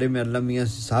जिसके बारे में अल्लाह मियां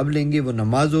से हिसाब लेंगे वो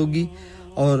नमाज होगी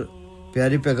और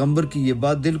प्यारे पैगंबर की ये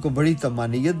बात दिल को बड़ी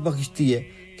तमानियत बख्शती है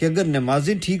कि अगर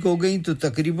नमाजें ठीक हो गई तो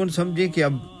तकरीबन समझे कि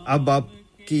अब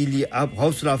आपके लिए आप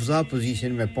हौसला अफजा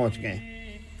पोजीशन में पहुंच गए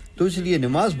तो इसलिए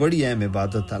नमाज बड़ी अहम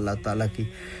इबादत है अल्लाह ताला की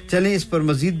चलें इस पर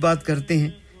मजीद बात करते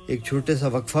हैं एक छोटे सा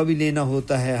वक्फा भी लेना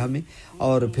होता है हमें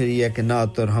और फिर ये कि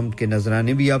नात और हमद के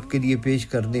नजराने भी आपके लिए पेश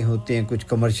करने होते हैं कुछ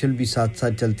कमर्शियल भी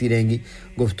साथ-साथ चलती रहेंगी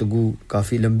गुफ्तगू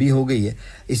काफी लंबी हो गई है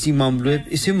इसी मामले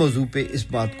इसी मौजू पे इस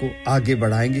बात को आगे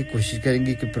बढ़ाएंगे कोशिश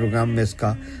करेंगे कि प्रोग्राम में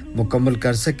इसका मुकम्मल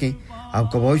कर सकें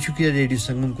आपका बहुत शुक्रिया रेडियो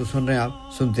संगम को सुन रहे हैं आप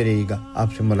सुनते रहिएगा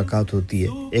आपसे मुलाकात होती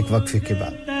है एक वक्फे के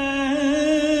बाद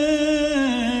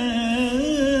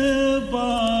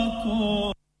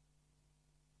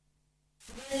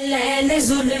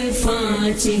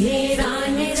जुल्फां चेहरा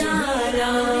निराला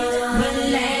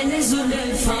बल्लैन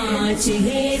जुल्फां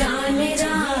चेहरा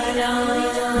निराला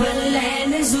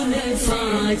बल्लैन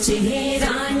जुल्फां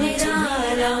चेहरा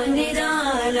निराला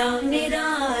निराला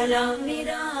निराला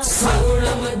निराला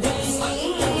सोना मदीने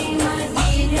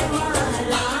मदीने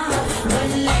वाला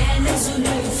बल्लैन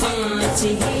जुल्फां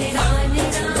चेहरा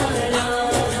निराला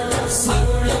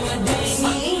सोना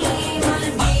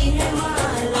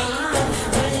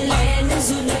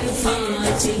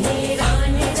चेहरा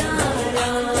निराला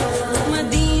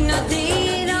मदीना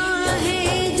तेरा है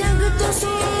जग तो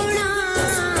सोना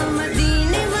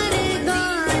मदीने वर्गा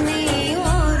नहीं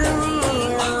और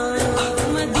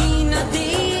मदीना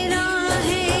तेरा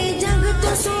है जग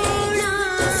तो सोना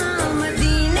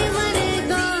मदीने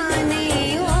वर्गा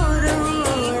नहीं और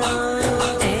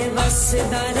ऐ बस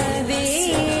दरवे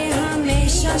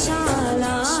हमेशा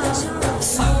शाला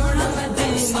सोना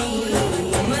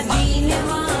मदीने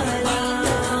वाला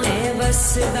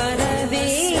बसदा रवे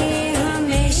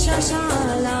हमेशा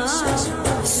शाला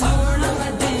सोना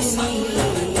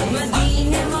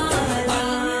मदीने वाला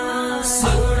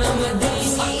सोना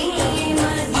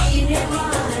मदीने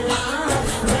वाला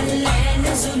बल्लैन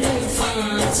जुल्फां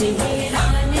चेहरा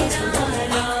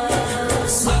निराला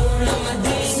सोना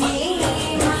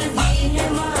मदीने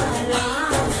वाला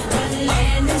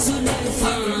बल्लैन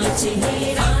जुल्फां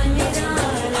चेहरा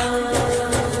निराला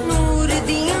नूर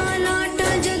दिया लाटा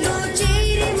जदों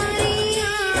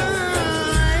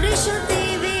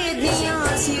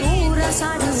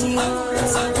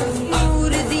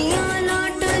नूर दिया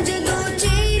लाटा जदों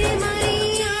चेहरे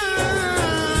मरिया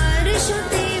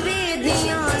रशते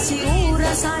वेदिया सी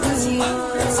ऊरा सारिया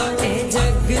ए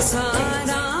जग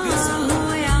सारा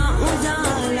होया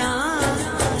उजाला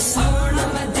सोना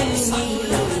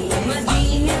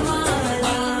मदीने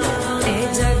वाला ए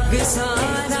जग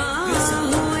सारा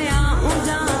होया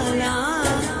उजाला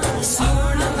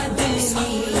सोना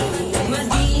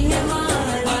मदीने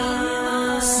वाला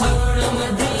सोना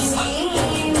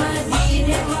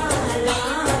मदीने वाला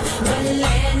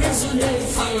बल्लैन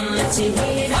जुल्फां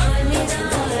चेहरा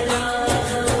निराला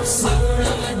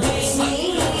सोना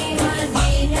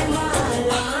मदीने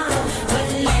वाला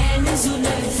बल्लैन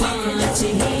जुल्फां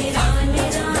चेहरा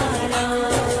निराला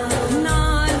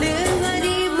नाल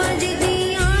गरीब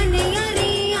जदियां ने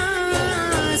अरियां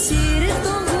सिर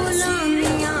तो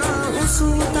गुलामियां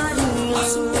उसूतारियां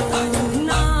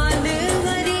नाल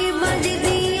गरीब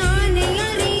जदियां ने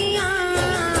अरियां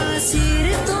सिर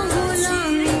तो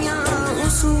गुलामियां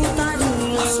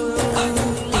उसूतारियां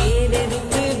तेरे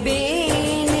रुतबे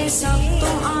ने सब तो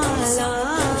आला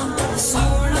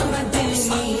सोना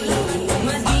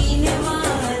मदीने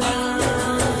वाला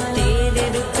तेरे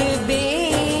रुतबे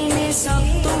ने सब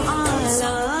तो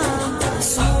आला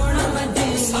सोना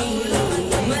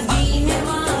मदीने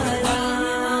वाला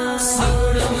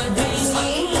सोना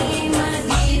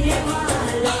मदीने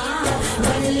वाला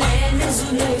बल्लैन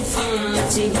जुल्फां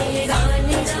चेहरा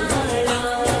निराला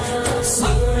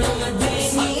सोना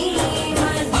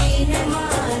मदीने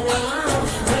वाला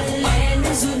बल्लैन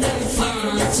जुल्फां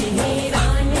चेहरा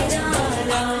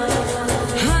निराला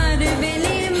हर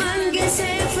वेले मंगे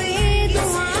सैफ ये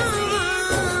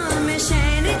दुआवां मैं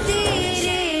शहर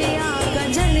तेरे आका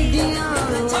जल गया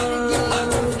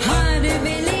हर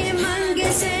वेले मंगे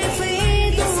सैफ ये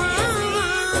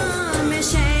दुआवां मैं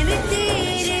शहर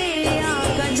तेरे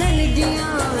आका जल गया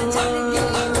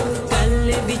कल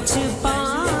बिच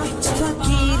पाँच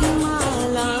फकीर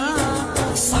माला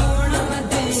सोना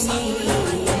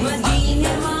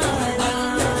मदीने वाला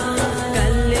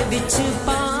कल बिच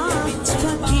पाँच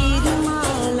फकीर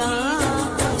माला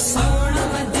सोना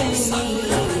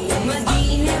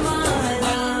मदीने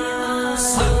वाला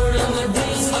सोना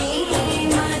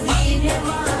मदीने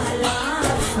वाला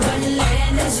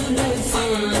बल्लैन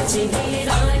जुल्फां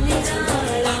चेहरा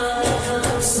निराला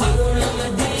सोना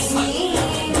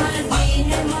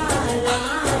मदीने वाला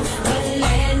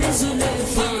बल्लैन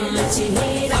जुल्फां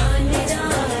चेहरा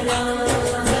निराला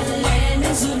बल्लैन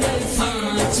जुल्फां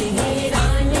चेहरा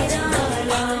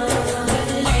निराला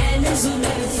बल्लैन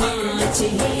जुल्फां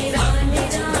चेहरा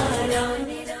निराला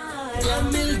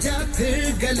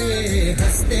गले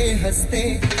हंसते हंसते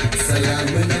सलाम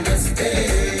नमस्ते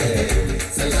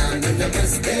सलाम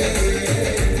नमस्ते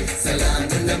सलाम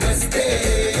नमस्ते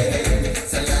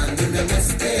सलाम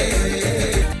नमस्ते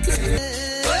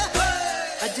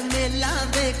आज मेला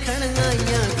देखण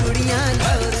आईयां कुड़ियां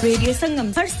रेडियो संगम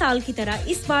हर साल की तरह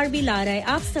इस बार भी ला रहा है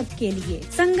आप सब के लिए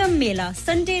संगम मेला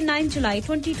Sunday 9 July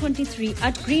 2023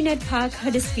 at Greenhead Park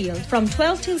Huddersfield from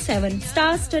 12 till 7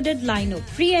 star-studded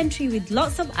lineup free entry with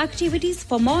lots of activities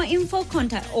for more info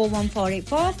contact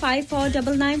 01484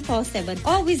 549947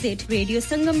 or visit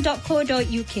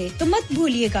radiosangam.co.uk तो मत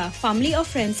भूलिएगा family और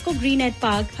friends को Greenhead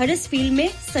Park Huddersfield में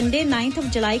Sunday 9th of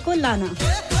July को लाना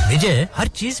विजय हर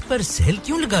चीज पर सेल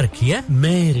क्यों लगा रखी है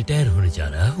मैं रिटायर होने जा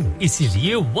रहा हूँ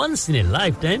इसीलिए once in a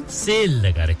lifetime sale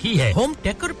लगा रखी है होम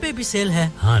टेकर पे भी सेल है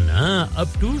हाँ ना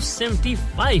अप टू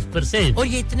 75% और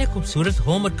ये इतने खूबसूरत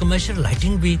होम और कमर्शियल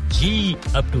लाइटिंग भी जी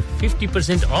up to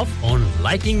 50% off on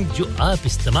lighting जो आप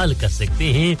इस्तेमाल कर सकते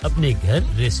हैं अपने घर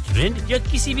रेस्टोरेंट या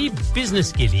किसी भी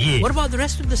बिजनेस के लिए what about the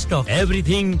rest of the stock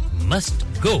everything must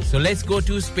go So let's go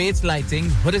to Spades Lighting,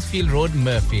 Huddersfield Road,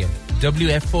 Murfield.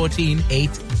 WF14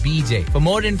 8BJ. For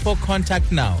more info,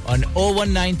 contact now on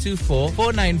 01924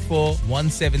 494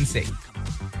 176.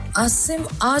 Asim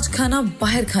आज खाना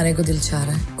बाहर खाने को दिल चाह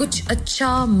रहा है कुछ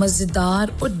अच्छा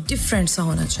मजेदार और डिफरेंट सा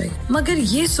होना चाहिए मगर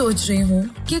ये सोच रही हूँ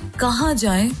कि कहाँ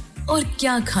जाएं और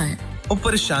क्या खाएं ओ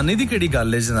परेशानी दी केड़ी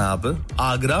गल है जनाब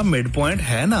आगरा मिड पॉइंट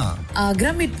है ना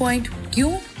आगरा मिड पॉइंट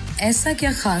क्यों ऐसा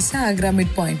क्या खास है आगरा मिड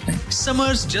पॉइंट में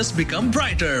Summers just become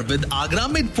brighter with Agra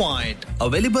Midpoint.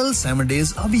 Available 7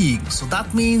 days a week. So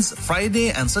that means Friday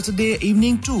and Saturday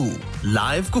evening too.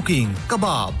 Live cooking,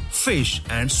 kebab, fish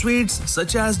and sweets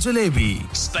such as jalebi.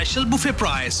 Special buffet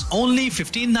price only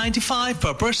 $15.95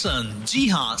 per person. Ji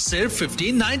haan, sirf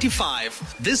 $15.95.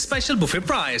 This special buffet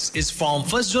price is from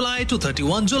 1st July to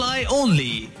 31 July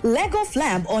only. Leg of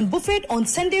lamb on buffet on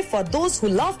Sunday for those who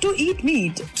love to eat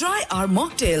meat. Try our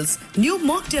mocktails. New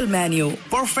mocktail menu.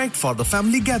 Perfect for the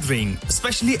family gathering,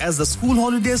 especially as the school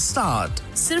holidays start.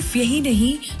 सिर्फ यही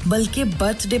नहीं बल्कि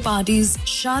birthday parties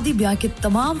शादी ब्याह के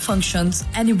तमाम functions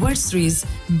anniversaries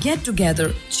get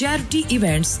together charity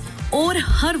events और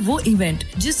हर वो इवेंट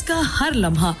जिसका हर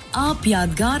लम्हा आप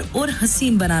यादगार और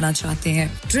हसीन बनाना चाहते हैं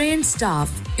ट्रेन स्टाफ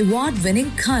अवार्ड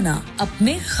विनिंग खाना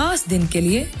अपने खास दिन के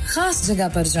लिए खास जगह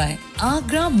पर जाएं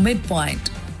Agra mid point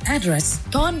Address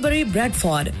Thornbury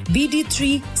Bradford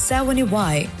BD3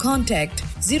 7Y Contact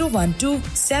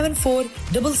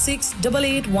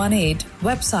 01274668818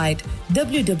 Website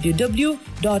www.agra.com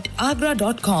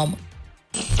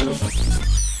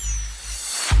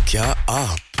क्या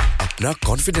आप अपना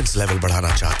कॉन्फिडेंस लेवल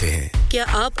बढ़ाना चाहते हैं क्या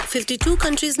आप 52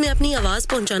 कंट्रीज में अपनी आवाज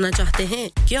पहुंचाना चाहते हैं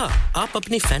क्या आप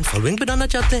अपनी फैन फॉलोइंग बनाना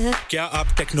चाहते हैं क्या आप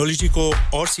टेक्नोलॉजी को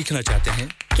और सीखना चाहते हैं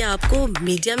क्या आपको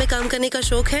मीडिया में काम करने का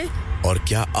शौक है और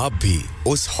क्या आप भी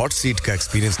उस हॉट सीट का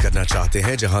एक्सपीरियंस करना चाहते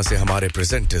हैं जहां से हमारे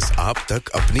प्रेजेंटर्स आप तक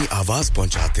अपनी आवाज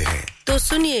पहुंचाते हैं तो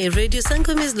सुनिए radio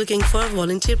Sangam is looking for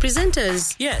volunteer presenters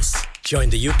Yes Join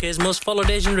the UK's most followed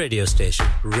Asian radio station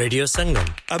Radio Sangam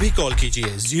अभी कॉल कीजिए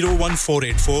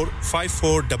 01484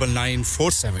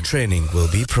 549947 Training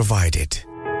will be provided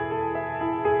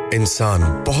इंसान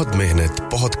बहुत मेहनत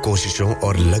बहुत कोशिशों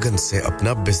और लगन से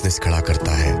अपना बिजनेस खड़ा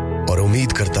करता है और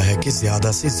उम्मीद करता है कि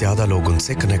ज्यादा से ज्यादा लोग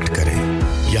उनसे कनेक्ट करें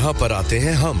यहाँ पर आते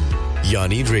हैं हम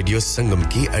यानी रेडियो संगम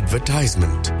की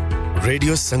एडवर्टाइजमेंट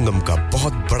रेडियो संगम का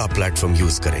बहुत बड़ा प्लेटफॉर्म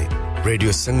यूज करें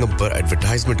रेडियो संगम पर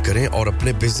एडवर्टाइजमेंट करें और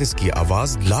अपने बिजनेस की आवाज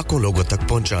लाखों लोगों तक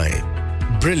पहुंचाएं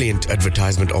Brilliant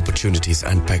advertisement opportunities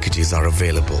and packages are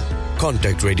available.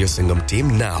 Contact Radio Sangam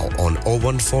team now on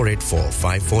 01484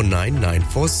 549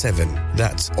 947.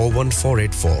 That's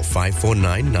 01484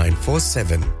 549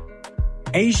 947.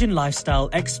 Asian Lifestyle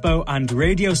Expo and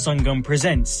Radio Sangam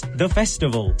presents The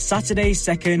Festival, Saturday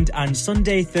 2nd and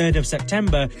Sunday 3rd of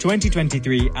September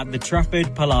 2023 at the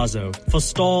Trafford Palazzo. For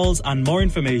stalls and more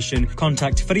information,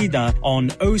 contact Frida on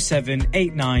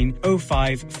 0789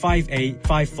 05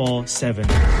 58547.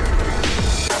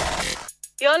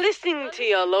 You're listening to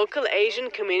your local Asian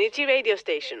community radio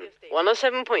station,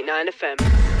 107.9 FM.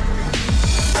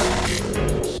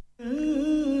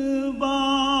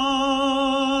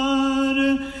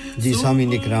 जी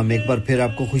सामीन इकराम एक बार फिर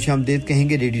आपको खुशामदीद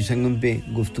कहेंगे radio संगम पे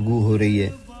गुफ्तगू हो रही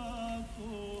है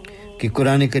कि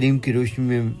कुरान करीम की रोशनी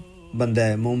में बंदा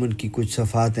है मोमिन की कुछ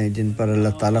सिफात हैं जिन पर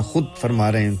अल्लाह ताला खुद फरमा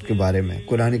रहे हैं उनके बारे में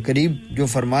कुरान करीम जो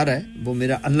फरमा रहा है वो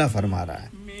मेरा अल्लाह फरमा रहा है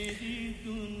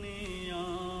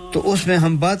तो उसमें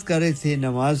हम बात कर रहे थे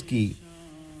नमाज की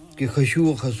कि खुशू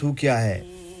व खशू क्या है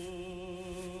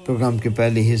प्रोग्राम के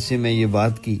पहले हिस्से में ये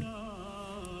बात की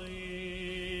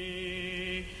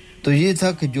तो ये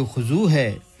था कि जो खुजू है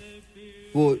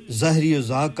وہ ظاہری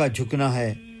اعضاء کا جھکنا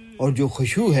ہے اور جو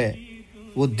خشوع ہے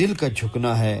وہ دل کا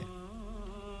جھکنا ہے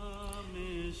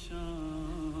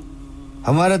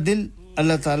ہمارا دل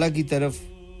اللہ تعالیٰ کی طرف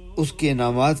اس کے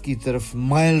انعامات کی طرف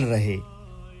مائل رہے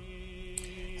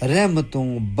رحمتوں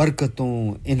برکتوں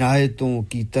عنایتوں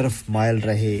کی طرف مائل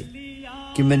رہے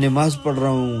کہ میں نماز پڑھ رہا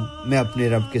ہوں میں اپنے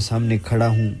رب کے سامنے کھڑا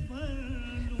ہوں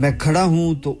میں کھڑا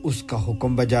ہوں تو اس کا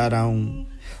حکم بجا رہا ہوں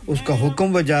اس کا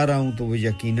حکم بجا رہا ہوں تو وہ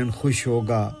یقیناً خوش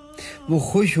ہوگا وہ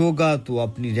خوش ہوگا تو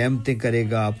اپنی رحمتیں کرے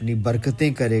گا اپنی برکتیں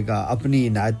کرے گا اپنی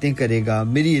عنایتیں کرے گا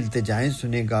میری التجائیں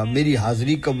سنے گا میری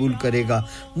حاضری قبول کرے گا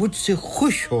مجھ سے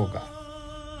خوش ہوگا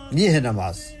یہ ہے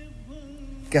نماز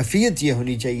کیفیت یہ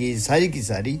ہونی چاہیے ساری کی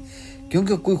ساری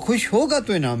کیونکہ کوئی خوش ہوگا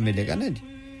تو انعام ملے گا نا جی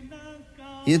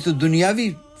یہ تو دنیاوی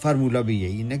فارمولہ بھی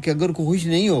یہی ہے کہ اگر کوئی خوش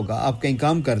نہیں ہوگا آپ کہیں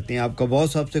کام کرتے ہیں آپ کا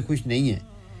باس آپ سے خوش نہیں ہے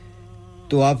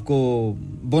تو آپ کو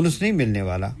بونس نہیں ملنے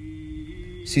والا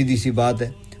سیدھی سی بات ہے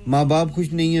ماں باپ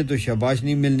خوش نہیں ہے تو شاباش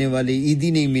نہیں ملنے والی عیدی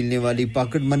نہیں ملنے والی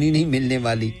پاکٹ منی نہیں ملنے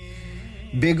والی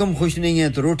بیگم خوش نہیں ہے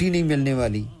تو روٹی نہیں ملنے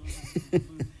والی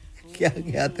کیا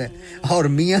کہتا ہے اور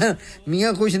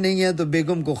میاں خوش نہیں ہے تو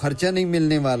بیگم کو خرچہ نہیں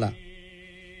ملنے والا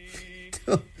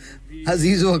تو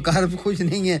عزیز و اقارب خوش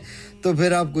نہیں ہے تو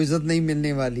پھر آپ کو عزت نہیں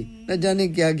ملنے والی نہ جانے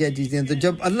کیا کیا چیزیں ہیں تو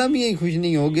جب اللہ میاں ہی خوش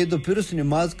نہیں ہوگے تو پھر اس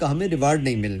نماز کا ہمیں ریوارڈ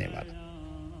نہیں ملنے والا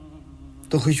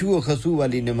تو خشوع و خضوع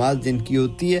والی نماز جن کی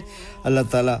ہوتی ہے اللہ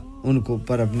تعالیٰ ان کو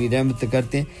پر اپنی رحمت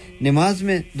کرتے ہیں نماز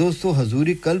میں دوستو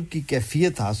حضوری قلب کی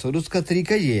کیفیت حاصل اس کا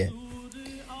طریقہ یہ ہے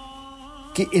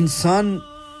کہ انسان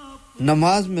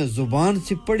نماز میں زبان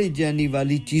سے پڑھی جانے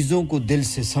والی چیزوں کو دل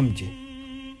سے سمجھے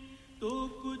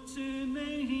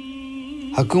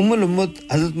حکیم الامت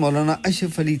حضرت مولانا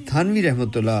اشرف علی تھانوی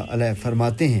رحمۃ اللہ علیہ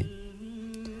فرماتے ہیں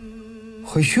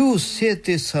خشوع صحت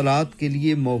صلات کے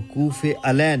لیے موقوف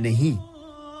علیہ نہیں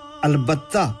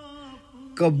البتہ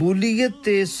قبولیت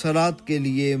صلات کے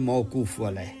لیے موقوف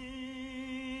علیہ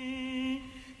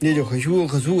یہ جو خشوع و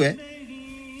خضوع ہے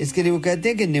اس کے لیے وہ کہتے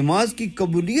ہیں کہ نماز کی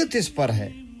قبولیت اس پر ہے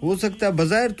ہو سکتا ہے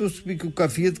بظاہر تو اس کی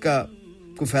کیفیت کا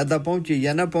کوئی فائدہ پہنچے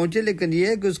یا نہ پہنچے لیکن یہ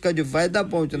ہے کہ اس کا جو فائدہ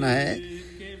پہنچنا ہے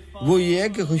وہ یہ ہے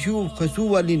کہ خشوع و خضوع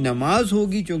والی نماز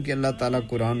ہوگی چونکہ اللہ تعالیٰ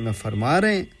قرآن میں فرما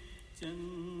رہے ہیں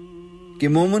کہ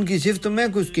مومن کی صفت میں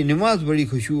کہ اس کی نماز بڑی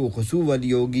خشوع و خضوع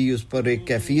والی ہوگی اس پر ایک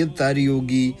کیفیت طاری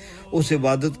ہوگی اس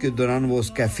عبادت کے دوران وہ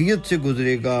اس کیفیت سے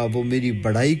گزرے گا وہ میری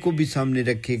بڑائی کو بھی سامنے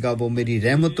رکھے گا وہ میری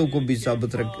رحمتوں کو بھی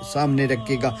سامنے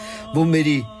رکھے گا وہ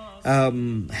میری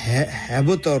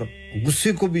ہیبت اور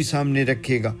غصے کو بھی سامنے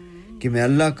رکھے گا کہ میں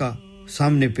اللہ کا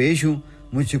سامنے پیش ہوں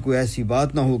مجھ سے کوئی ایسی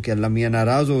بات نہ ہو کہ اللہ میاں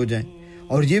ناراض ہو جائیں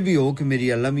اور یہ بھی ہو کہ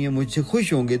میری اللہ میاں مجھ سے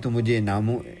خوش ہوں گے تو مجھے انعام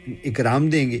و اکرام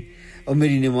دیں گے اور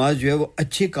میری نماز جو ہے وہ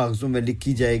اچھے کاغذوں میں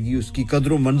لکھی جائے گی اس کی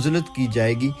قدر و منزلت کی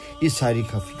جائے گی یہ ساری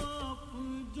خفیت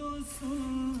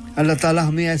اللہ تعالی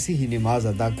ہمیں ایسی ہی نماز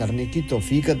ادا کرنے کی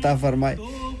توفیق عطا فرمائے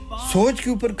سوچ کے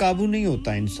اوپر قابو نہیں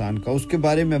ہوتا انسان کا اس کے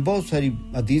بارے میں بہت ساری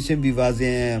حدیثیں بھی واضح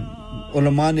ہیں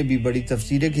علماء نے بھی بڑی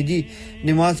تفسیریں کی جی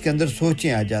نماز کے اندر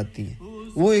سوچیں آ جاتی ہیں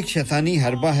وہ ایک شیطانی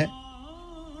حربہ ہے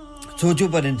سوچوں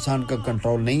پر انسان کا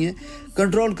کنٹرول نہیں ہے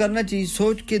کنٹرول کرنا چاہیے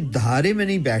سوچ کے دھارے میں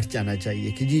نہیں بیٹھ جانا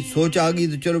چاہیے کہ جی سوچ آ گئی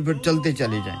تو چلو پھر چلتے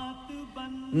چلے جائیں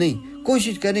نہیں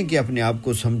کوشش کریں کہ اپنے آپ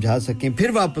کو سمجھا سکیں پھر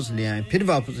واپس لے آئیں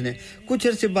کچھ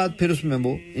عرصے بعد پھر اس میں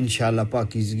وہ انشاءاللہ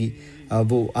پاکیزگی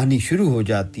وہ آنی شروع ہو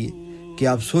جاتی ہے کہ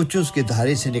آپ سوچوں اس کے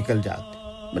دھارے سے نکل جاتے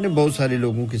میں نے بہت سارے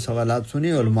لوگوں کے سوالات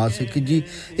سنے علماء سے کہ جی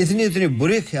اتنے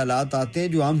برے خیالات آتے ہیں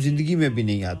جو عام زندگی میں بھی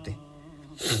نہیں آتے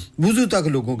وضو تک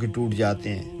لوگوں کے ٹوٹ جاتے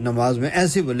ہیں نماز میں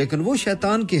ایسے وہ لیکن وہ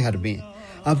شیطان کے حربے ہیں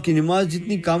آپ کی نماز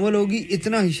جتنی کامل ہوگی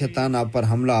اتنا ہی شیطان آپ پر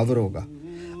حملہ آور ہوگا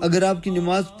اگر آپ کی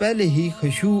نماز پہلے ہی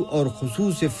خشوع اور خضوع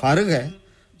سے فارغ ہے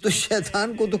تو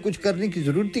شیطان کو تو کچھ کرنے کی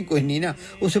ضرورت ہی کوئی نہیں نا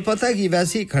اسے پتہ ہے کہ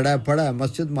ویسے ہی کھڑا ہے پڑا ہے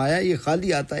مسجد میں آیا یہ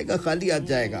خالی آتا ہے گا خالی آ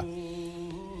جائے گا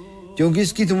کیونکہ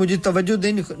اس کی تو مجھے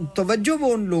توجہ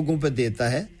وہ ان لوگوں پہ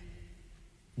دیتا ہے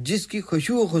جس کی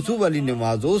خشوع و خضوع والی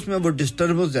نماز ہو اس میں وہ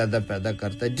ڈسٹربنس زیادہ پیدا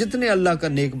کرتا ہے جتنے اللہ کا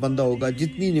نیک بندہ ہوگا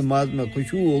جتنی نماز میں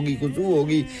خشوع ہوگی خضوع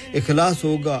ہوگی اخلاص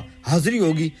ہوگا حاضری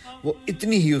ہوگی وہ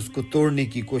اتنی ہی اس کو توڑنے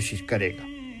کی کوشش کرے گا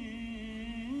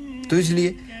تو اس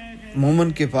لیے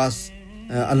مومن کے پاس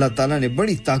اللہ تعالیٰ نے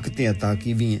بڑی طاقتیں عطا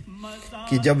کی ہوئی ہیں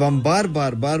کہ جب ہم بار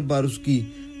بار اس کی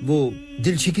وہ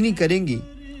دل شکنی کریں گی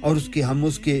اور ہم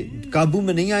اس کے قابو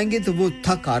میں نہیں آئیں گے تو وہ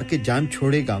تھک ہار کے جان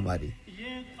چھوڑے گا ہماری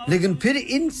لیکن پھر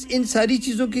ان ساری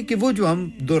چیزوں کی کہ وہ جو ہم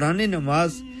دوران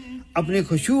نماز اپنے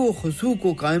خشوع و خضوع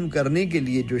کو قائم کرنے کے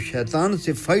لیے جو شیطان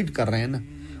سے فائٹ کر رہے ہیں نا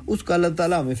اس کا اللہ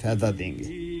تعالیٰ ہمیں فائدہ دیں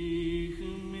گے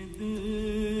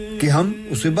कि हम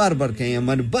उसे बार-बार कहें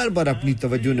हमारे बार-बार अपनी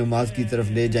तवज्जो नमाज की तरफ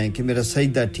ले जाएं कि मेरा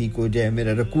सजदा ठीक हो जाए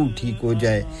मेरा रुकू ठीक हो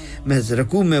जाए मैं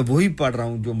रुकू में वही पढ़ रहा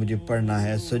हूं जो मुझे पढ़ना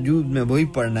है सजूद में वही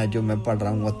पढ़ना है जो मैं पढ़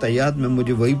रहा हूं तहियात में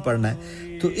मुझे वही पढ़ना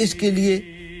है तो इसके लिए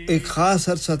एक खास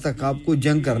अरसा तक आपको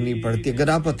जंग करनी पड़ती है अगर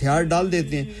आप हथियार डाल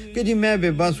देते हैं कि जी मैं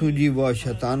बेबस हूं जी वो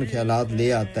शैतान ख्यालात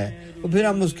ले आता है और फिर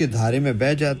हम उसके धारे में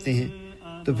बह जाते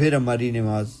हैं तो फिर हमारी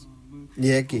नमाज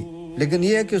ये है कि लेकिन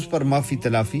ये है कि उस पर माफी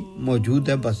तलाफी मौजूद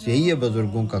है बस यही है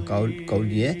बुजुर्गों का कौल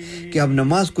ये है कि आप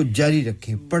नमाज को जारी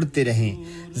रखें पढ़ते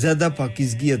रहें ज़्यादा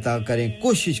पाकीज़गी अता करें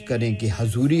कोशिश करें कि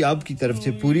हुजूरी आपकी तरफ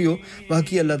से पूरी हो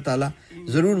बाकी अल्लाह ताला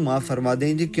ज़रूर माफ़ फरमा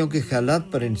देंगे क्योंकि ख्यालात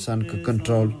पर इंसान का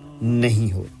कंट्रोल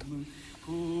नहीं होता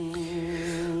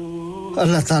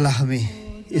अल्लाह ताला हमें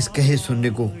इस कहे सुनने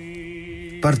को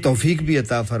पर तौफीक भी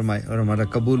अता फरमाए और हमारा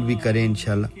कबूल भी करे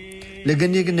इंशाल्लाह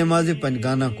लेकिन ये कि नमाज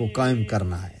पंजगाना को कायम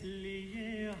करना है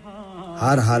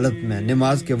हर हालत में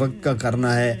नमाज के वक्त का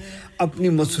करना है अपनी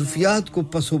मसरूफियात को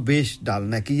पसोबेश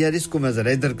डालना है कि यार इसको मैं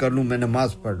जरा इधर कर लूं मैं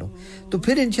नमाज पढ़ लूं तो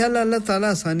फिर इंशाल्लाह अल्लाह ताला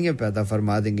आसानियां पैदा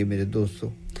फरमा देंगे मेरे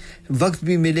दोस्तों वक्त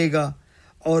भी मिलेगा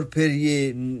और फिर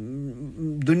ये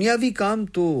दुनियावी काम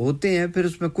तो होते हैं फिर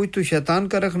उसमें कुछ तो शैतान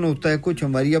का रखना होता है कुछ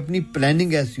हमारी अपनी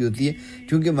प्लानिंग ऐसी होती है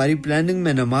क्योंकि हमारी प्लानिंग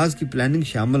में नमाज की प्लानिंग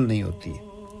शामिल नहीं होती है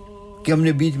कि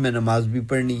हमने बीच में नमाज भी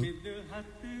पढ़नी है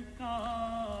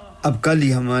अब कल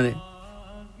ही हमारे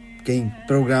कहीं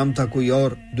प्रोग्राम था कोई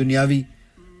और दुनियावी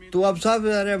तो आप साहब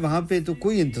यार वहां पे तो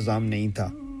कोई इंतजाम नहीं था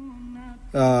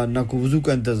ना कोई वुजू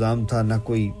का इंतजाम था ना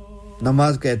कोई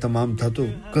नमाज का एहतमाम था तो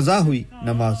कज़ा हुई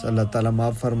नमाज अल्लाह ताला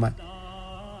माफ फरमाए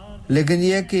लेकिन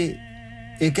ये है कि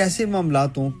एक ऐसे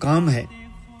मामलातों काम है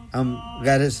हम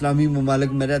गैर इस्लामी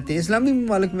ममालिक में रहते हैं इस्लामी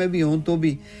ममालिक में भी हों तो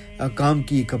भी काम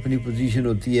की एक अपनी पोजीशन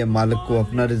होती है मालिक को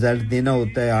अपना रिजल्ट देना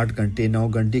होता है 8 घंटे 9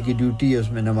 घंटे की ड्यूटी है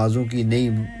उसमें नमाजों की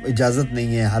नहीं इजाज़त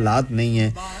नहीं है हालात नहीं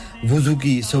है वुज़ू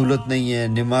की सहूलत नहीं है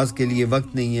नमाज के लिए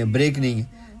वक्त नहीं है ब्रेक नहीं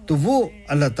है तो वो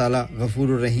अल्लाह ताला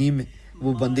गफूर रहीम है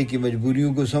वो बंदे की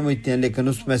मजबूरियों को समझते हैं लेकिन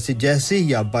उसमें से जैसे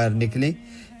ही आप बाहर निकलें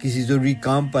किसी ज़रूरी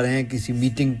काम पर हैं किसी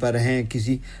मीटिंग पर हैं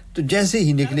किसी तो जैसे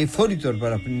ही निकलें फौरी तौर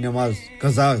पर अपनी नमाज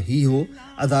कज़ा ही हो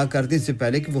अदा करने से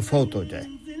पहले कि वो फौत हो जाए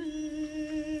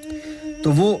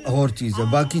तो वो और चीज़ है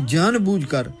बाकी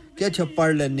जानबूझकर कि अच्छा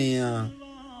पढ़ लेने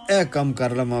ए कम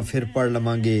कर लवां फिर पढ़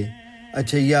लवांगे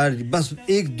अच्छा यार बस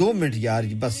 1-2 मिनट यार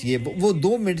बस ये वो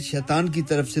 2 मिनट शैतान की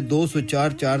तरफ से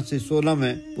 204 4 से 16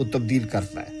 में वो तब्दील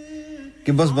करता है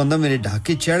कि बस बंदा मेरे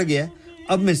ढाके चढ़ गया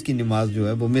अब मैं इसकी नमाज जो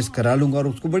है वो मिस करा लूंगा और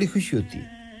उसको बड़ी खुशी होती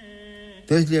है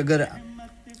तो इसलिए अगर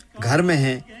घर में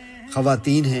हैं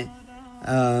ख़वातीन हैं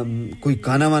कोई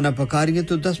खाना वाना पका रही है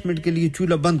तो 10 मिनट के लिए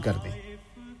चूल्हा बंद कर दें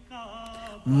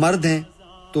मर्द हैं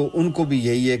तो उनको भी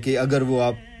यही है कि अगर वो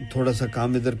आप थोड़ा सा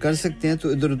काम इधर कर सकते हैं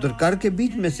तो इधर-उधर करके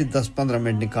बीच में से 10-15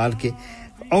 मिनट निकाल के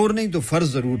और नहीं तो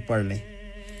फर्ज जरूर पढ़ लें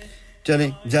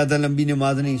चलें ज्यादा लंबी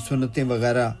नमाज नहीं सुन्नतें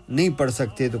वगैरह नहीं पढ़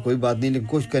सकते तो कोई बात नहीं लेकिन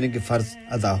कोशिश करें कि फर्ज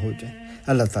अदा हो जाए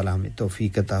अल्लाह ताला हमें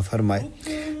तौफीक अता फरमाए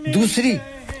दूसरी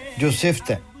जो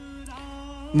सिफत है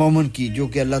मोमिन की जो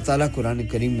कि अल्लाह ताला कुरान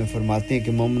करीम में फरमाते हैं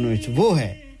कि मोमिन में वो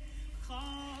है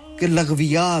कि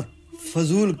लगवियात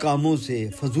फजूल कामों से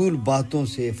फजूल बातों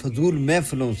से फजूल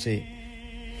महफिलों से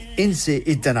इनसे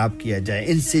इज्तनाब किया जाए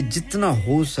इनसे जितना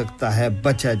हो सकता है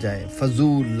बचा जाए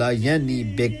फजूल ला यानी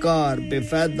बेकार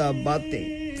बेफायदा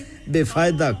बातें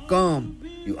बेफायदा काम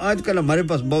आजकल हमारे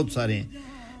पास बहुत सारे हैं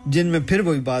जिनमें फिर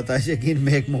वही बात है कि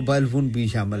इनमें एक मोबाइल फोन भी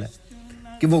शामिल है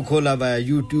कि वो खोला हुआ है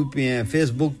YouTube पे हैं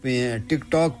Facebook पे हैं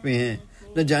TikTok पे हैं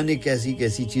न जाने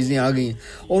कैसी चीजें आ गई हैं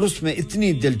और उसमें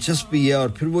इतनी दिलचस्पी है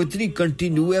और फिर वो इतनी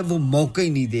कंटिन्यू है वो मौका ही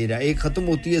नहीं दे रहा एक खत्म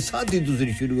होती है साथ ही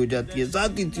दूसरी शुरू हो जाती है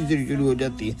साथ ही तीसरी शुरू हो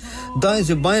जाती है दाएं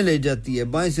से बाएं ले जाती है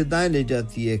बाएं से दाएं ले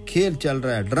जाती है खेल चल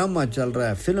रहा है ड्रामा चल रहा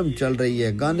है फिल्म चल रही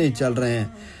है गाने चल रहे हैं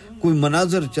कोई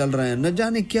मनाजर चल रहे हैं न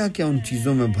जाने क्या-क्या उन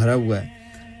चीजों में भरा हुआ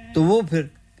है तो वो फिर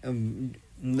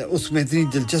उसमें इतनी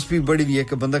दिलचस्पी बढ़ी हुई है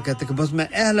कि बंदा कहता है कि बस मैं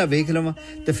अहला देख लवां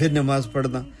तो फिर नमाज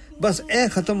पढ़ना बस ए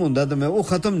खत्म होता तो मैं वो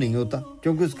खत्म नहीं होता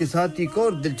क्योंकि उसके साथ एक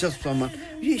और दिलचस्प सामान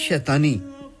ये शैतानी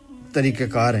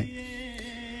तरीक़ाकार है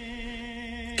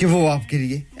कि वो आपके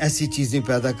लिए ऐसी चीजें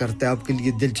पैदा करता है आपके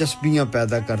लिए दिलचस्पियां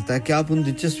पैदा करता है कि आप उन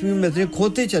दिलचस्पियों में इतने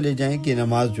खोते चले जाएं कि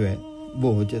नमाज जो है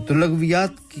वो हो जाए तो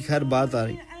लगवियात की खैर बात आ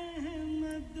रही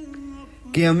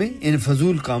कि हमें इन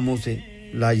फजूल कामों से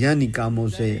लायानी कामों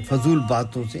से फजूल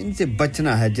बातों से इनसे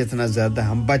बचना है जितना ज्यादा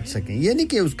हम बच सकें ये नहीं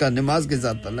कि उसका नमाज के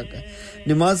साथ ताल्लुक है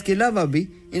नमाज के अलावा भी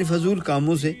इन फजूल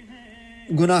कामों से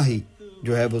गुनाह ही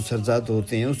जो है वो सरजाद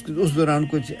होते हैं उस दौरान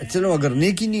कुछ चलो अगर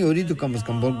नेकी नहीं हो रही तो कम से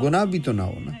कम गुनाह भी तो ना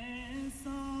हो ना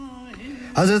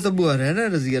हजरत अबू हुरैरा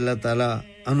रज़ी अल्लाह ताला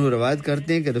अन्हु रिवायत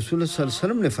करते हैं कि रसूल सल्लल्लाहु अलैहि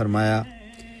वसल्लम ने फरमाया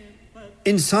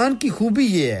इंसान की खूबी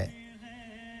ये है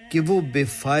कि वो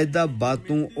बेफायदा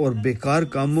बातों और बेकार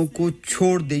कामों को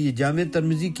छोड़ दे ये जामे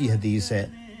तिर्मिज़ी की हदीस है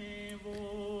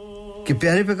कि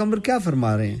प्यारे पैगंबर क्या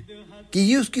फरमा रहे हैं कि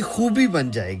ये उसकी खूबी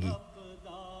बन जाएगी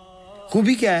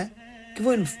खूबी क्या है कि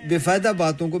वो इन बेफायदा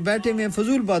बातों को बैठे में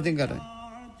फजूल बातें कर रहे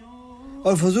हैं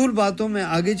और फजूल बातों में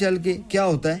आगे चल के क्या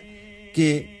होता है कि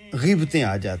गीबतें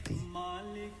आ जाती हैं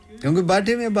क्योंकि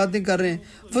बैठे में बातें कर रहे हैं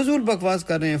फजूल बकवास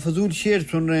कर रहे हैं फजूल शेर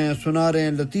सुन रहे हैं सुना रहे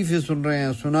हैं लतीफे सुन रहे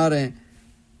हैं सुना रहे हैं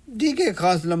ठीक है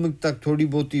खास लम्क तक थोड़ी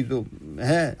बहुती तो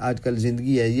है आजकल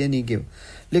जिंदगी है ये नहीं कि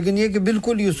लेकिन ये कि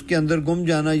बिल्कुल ही उसके अंदर गुम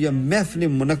जाना या महफिल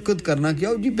मुनक्कद करना कि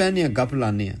आओ जी बहने गप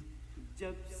लाने हैं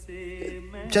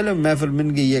चलो महफिल मिल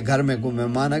गई है घर में कोई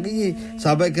मेहमान आ गए ये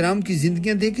सहाबा किराम की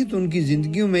जिंदगियां देखी तो उनकी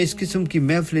जिंदगियों में इस किस्म की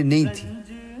महफिलें नहीं थी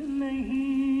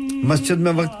मस्जिद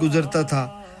में वक्त गुजरता था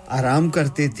आराम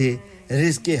करते थे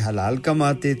रिज़्क़ हलाल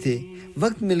कमाते थे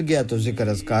वक्त मिल गया तो ज़िक्र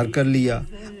अज़कार कर लिया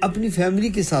अपनी फैमिली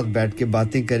के साथ बैठ के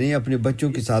बातें करें अपने बच्चों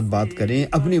के साथ बात करें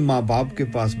अपने माँ-बाप के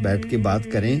पास बैठ के बात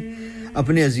करें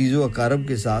अपने अजीज़ो अकारब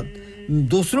के साथ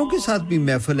दूसरों के साथ भी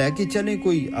महफिल है कि चलें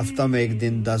कोई हफ्ता में एक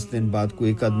दिन 10 दिन बाद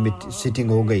कोई एक आदमी सिटिंग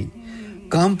हो गई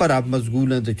काम पर आप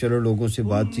मशगूल हैं तो चलो लोगों से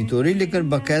बातचीत हो रही लेकिन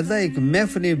बाकायदा एक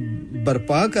महफिल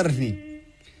बर्पा करनी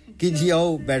कि जी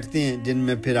आओ बैठते हैं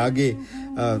जिनमें फिर आगे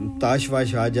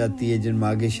ताश-वाश आ जाती है जिनमें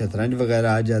आगे शतरंज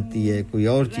वगैरह आ जाती है कोई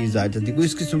और चीज़ आ जाती है कोई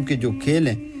इस किस्म के जो खेल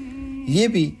हैं ये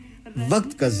भी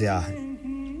वक्त का ज़िया है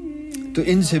तो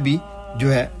इनसे भी जो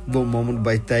है वो मोमन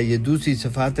बचता है ये दूसरी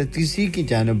सिफात है तीसरी की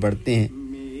जानिब बढ़ते हैं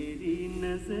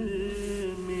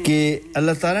कि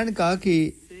अल्लाह ताला ने कहा कि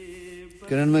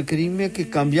कुरान करीम में कि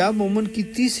कामयाब मोमन की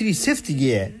तीसरी सिफत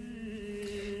ये है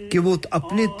कि वो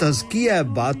अपने तज़किया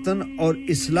बातन और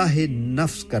इस्लाह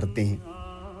नफ्स करते हैं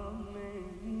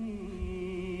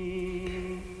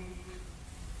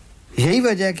यही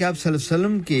वजह है कि आप सल्लल्लाहु अलैहि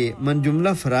वसल्लम के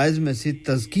मनजुमला फराइज में से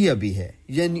तज़किया भी है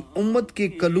यानी उम्मत के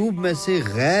कलूब में से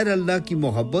गैर अल्लाह की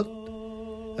मोहब्बत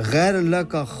गैर अल्लाह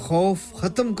का खौफ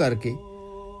ख़त्म करके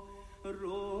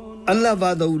अल्लाह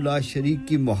वादहू ला शरीक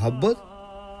की मोहब्बत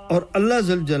और अल्लाह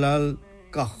ज़ल जलाल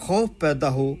का खौफ पैदा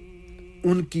हो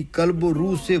उनकी कल्ब और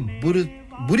रूह से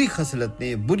बुरी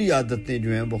खसलतें बुरी आदतें जो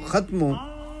हैं वो ख़त्म हो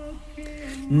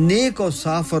नेक और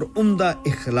साफ और उम्दा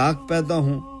इखलाक पैदा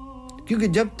हों क्योंकि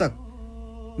जब तक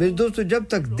मेरे दोस्तों जब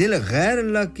तक दिल गैर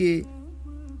अल्लाह के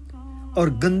और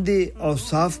गंदे और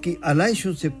साफ की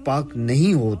अलाइशों से पाक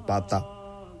नहीं हो पाता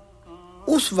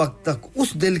उस वक्त तक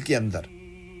उस दिल के अंदर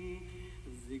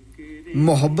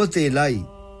मोहब्बत इलाही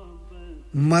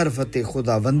मार्फत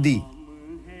खुदावंदी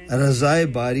रज़ाए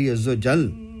बारी अज़्ज़ो जल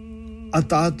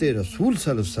अताअत रसूल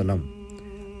सल्लल्लाहु अलैहि वसल्लम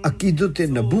अकीदत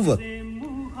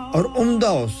नबूवत और उम्दा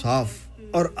और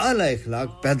साफ और आला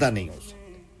इखलाक पैदा नहीं हो सकते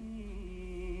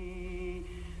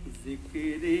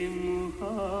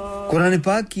कुरान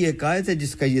पाक की एक आयत है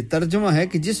जिसका ये तर्जुमा है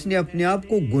कि जिसने अपने आप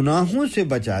को गुनाहों से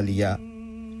बचा लिया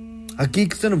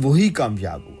हकीकतन वही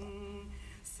कामयाब हुआ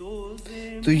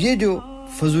तो ये जो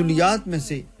फजूलियात में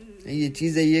से ये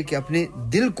चीज़ है ये कि अपने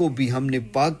दिल को भी हमने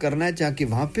पाक करना है ताकि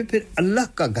वहां पे फिर अल्लाह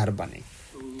का घर बने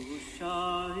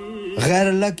गैर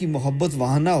अल्लाह की मोहब्बत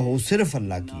वहां ना हो सिर्फ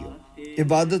अल्लाह की हो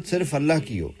इबादत सिर्फ अल्लाह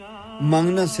की हो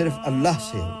मांगना सिर्फ अल्लाह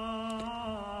से हो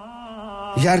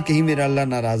यार कहीं मेरा अल्लाह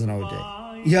नाराज ना हो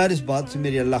जाए यार इस बात से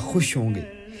मेरे अल्लाह खुश होंगे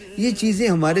ये चीजें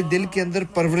हमारे दिल के अंदर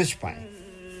परवरिश पाएं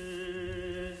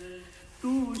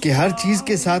कि हर चीज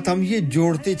के साथ हम ये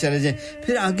जोड़ते चले जाएं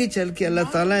फिर आगे चल के अल्लाह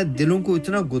ताला दिलों को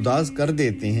इतना गुदास कर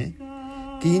देते हैं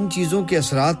कि इन चीजों के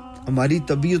असरात हमारी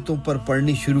तबीयतों पर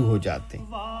पड़नी शुरू हो जाते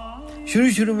हैं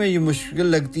शुरू में ये मुश्किल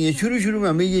लगती हैं शुरू में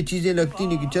हमें ये चीजें लगती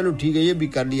नहीं कि चलो ठीक है ये भी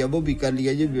कर लिया वो भी कर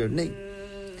लिया ये भी नहीं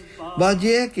बात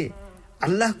ये है कि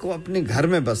अल्लाह को अपने घर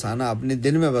में बसाना अपने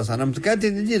दिल में बसाना हम तो कहते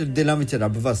हैं जी दिल में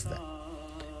रब वसदा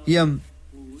है ये हम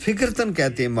फिक्रतन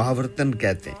कहते हैं मुहावरतन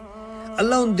कहते हैं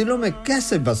अल्लाह उन दिलों में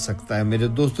कैसे बस सकता है मेरे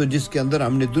दोस्तों जिसके अंदर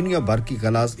हमने दुनिया भर की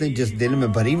खलासतें जिस दिल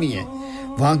में भरी हुई हैं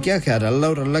वहां क्या ख्याल अल्लाह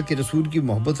और अल्लाह के रसूल की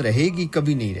मोहब्बत रहेगी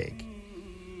कभी नहीं रहेगी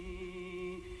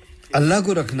अल्लाह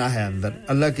को रखना है अंदर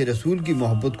अल्लाह के रसूल की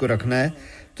मोहब्बत को रखना है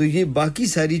तो ये बाकी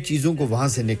सारी चीजों को वहां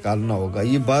से निकालना होगा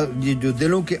ये जो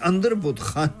दिलों के अंदर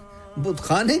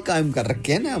बुतखाने कायम कर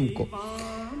रखे हैं ना हमको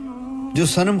जो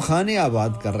सनम खाने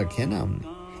आबाद कर रखे हैं ना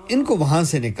हमने इनको वहां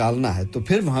से निकालना है तो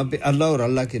फिर वहां पे अल्लाह और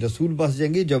अल्लाह के रसूल बस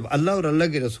जाएंगे जब अल्लाह और अल्लाह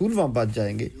के रसूल वहां बस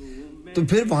जाएंगे तो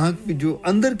फिर वहां की जो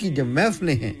अंदर की जो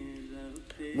महफिलें हैं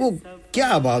वो क्या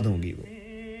आबाद होंगी वो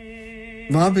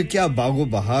वहां पे क्या बागो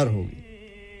बहार होगी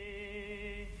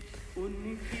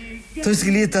तो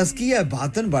इसके लिए तज़किया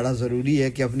बातन बड़ा जरूरी है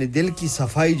कि अपने दिल की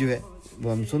सफाई जो है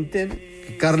वो हम सुनते हैं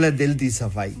कि कर ले दिल दी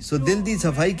सफाई सो दिल दी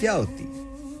सफाई क्या होती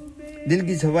है दिल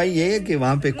की सफाई ये है कि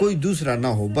वहां पे कोई दूसरा ना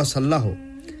हो बस अल्लाह हो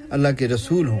अल्लाह के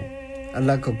रसूल हो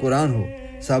अल्लाह का कुरान हो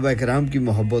सहाबा किराम की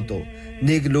मोहब्बत हो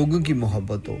नेक लोगों की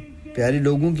मोहब्बत हो प्यारे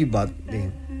लोगों की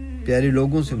बातें प्यारे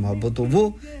लोगों से मोहब्बत हो वो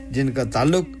जिनका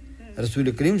ताल्लुक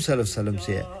रसूल करीम सल्लल्लाहु अलैहि वसल्लम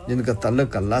से है जिनका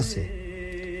ताल्लुक अल्लाह से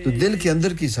है तो दिल के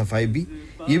अंदर की सफाई भी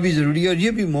ये भी जरूरी है और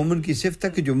ये भी मोमिन की सिफत है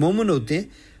कि जो मोमिन होते हैं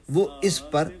वो इस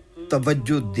पर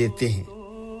तवज्जो देते हैं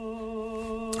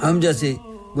हम जैसे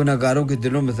गुनाहगारों के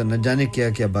दिलों में तो न जाने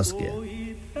क्या-क्या बस गया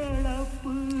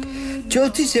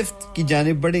चौथी सिफत की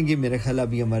जानिब बढ़ेंगे मेरे ख्याल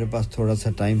अभी हमारे पास थोड़ा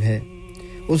सा टाइम है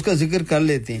उसका जिक्र कर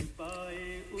लेते हैं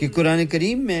कि कुरान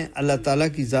करीम में अल्लाह ताला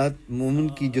की ज़ात मोमिन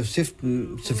की जो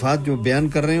सिफात जो बयान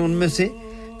कर रहे हैं उनमें से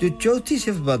जो चौथी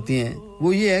सिफत बातें हैं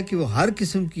वो ये है कि वो हर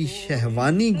किस्म की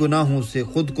शहवानी गुनाहों से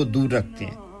खुद को दूर रखते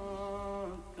हैं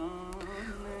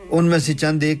उनमें से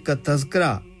चंद एक का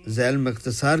तज़किरा ज़ैल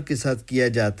मुख्तसार के साथ किया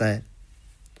जाता है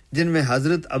जिनमें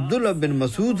हज़रत अब्दुल्लाह बिन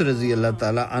मसूद रज़ी अल्लाह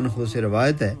ताला अन्हु से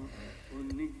रिवायत है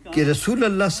कि रसूल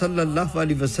अल्लाह सल्लल्लाहु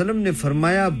अलैहि वसल्लम ने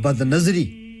फरमाया बदनज़री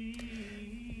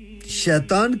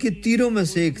शैतान के तीरों में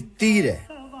से एक तीर है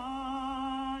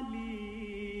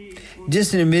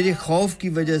जिसने मेरे खौफ की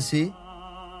वजह से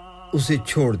उसे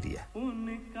छोड़ दिया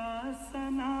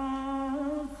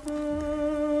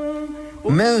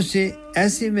मैं उसे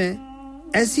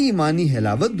ऐसी ईमानी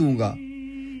हिलावत दूंगा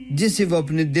जिसे वो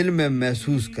अपने दिल में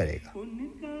महसूस करेगा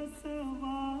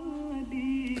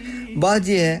बात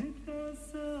यह है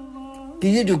कि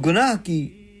ये जो गुनाह की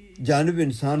जानिब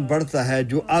इंसान बढ़ता है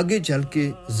जो आगे चल के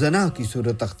ज़ना की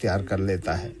सूरत अख्तियार कर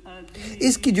लेता है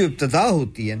इसकी जो इब्तिदा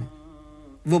होती है ना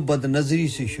वो बदनज़री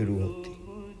से शुरू होती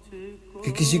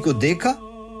कि किसी को देखा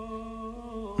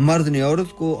मर्द ने औरत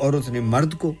को औरत ने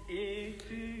मर्द को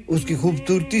उसकी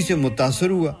खूबसूरती से मुतासर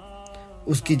हुआ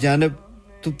उसकी जानिब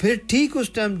तो फिर ठीक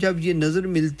उस टाइम जब ये नजर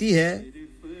मिलती है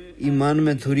ईमान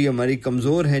में थोड़ी हमारी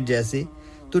कमजोर है जैसे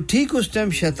तो ठीक उस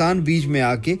टाइम शैतान बीच में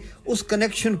आके उस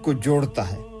कनेक्शन को जोड़ता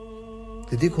है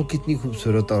तो देखो कितनी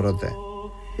खूबसूरत औरत है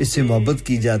इससे मोहब्बत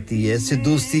की जाती है इससे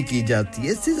दोस्ती की जाती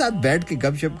है इससे साथ बैठ के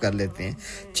गपशप कर लेते हैं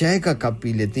चाय का कप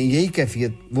पी लेते हैं यही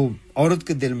कैफियत वो औरत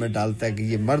के दिल में डालता है कि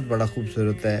ये मर्द बड़ा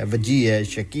खूबसूरत है वजी है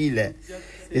शकील है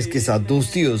इसके साथ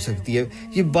दोस्ती हो सकती है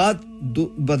ये बात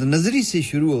बदनज़री से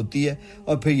शुरू होती है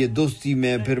और फिर ये दोस्ती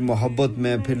में फिर मोहब्बत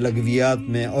में फिर लगवियात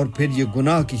में और फिर ये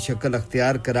गुनाह की शक्ल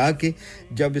अख्तियार करा के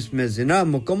जब इसमें ज़िना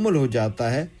मुकम्मल हो जाता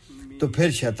है तो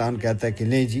फिर शैतान कहता है कि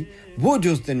ले जी वो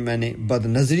जो उस दिन मैंने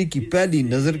बदनज़री की पहली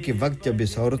नज़र के वक्त जब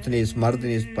इस औरत ने इस मर्द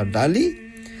ने इस पर डाली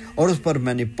और उस पर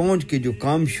मैंने पहुंच के जो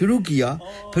काम शुरू किया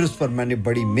फिर उस पर मैंने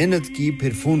बड़ी मेहनत की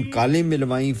फिर फोन कॉलें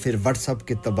मिलवाई फिर व्हाट्सएप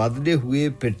के तबादले हुए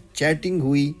फिर चैटिंग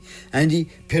हुई हैं जी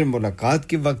फिर मुलाकात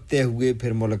के वक्त तय हुए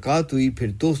फिर मुलाकात हुई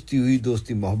फिर दोस्ती हुई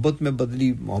दोस्ती मोहब्बत में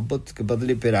बदली मोहब्बत के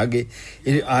बदले फिर आगे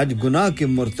आज गुनाह के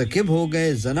मुर्तकिब हो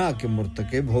गए ज़ना के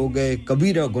मुर्तकिब हो गए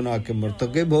कबीरा गुनाह के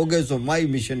मुर्तकिब हो गए so my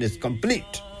mission is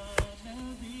complete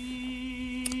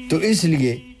तो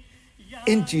इसलिए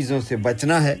इन चीजों से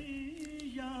बचना है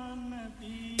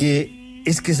कि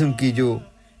इस किस्म की जो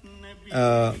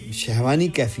शहवानी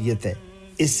कैफियत है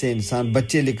इससे इंसान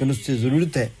बचे लेकिन उससे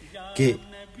ज़रूरत है कि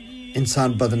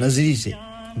इंसान बदनज़री से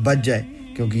बच जाए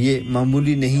क्योंकि ये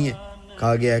मामूली नहीं है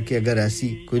कहा गया कि अगर ऐसी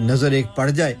कोई नज़र एक पड़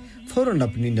जाए फौरन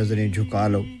अपनी नज़रें झुका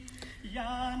लो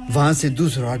वहां से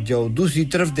दूसरा हट जाओ दूसरी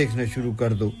तरफ देखना शुरू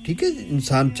कर दो ठीक है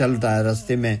इंसान चलता है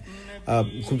रास्ते में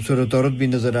खूबसूरत औरत भी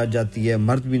नज़र आ जाती है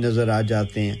मर्द भी नज़र आ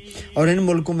जाते हैं और इन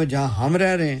मुल्कों में जहां हम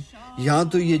रह रहे हैं यहाँ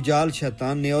तो ये जाल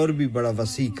शैतान ने और भी बड़ा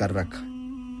वसी कर रखा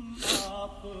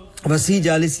वसी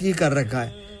जाल इसलिए कर रखा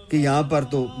है कि यहाँ पर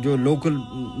तो जो लोकल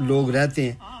लोग रहते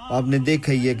हैं आपने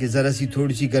देखा ही है कि ज़रा सी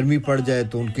थोड़ी सी गर्मी पड़ जाए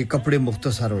तो उनके कपड़े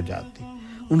मुख्तसर हो जाते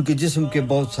उनके जिस्म के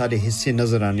बहुत सारे हिस्से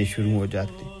नज़र आने शुरू हो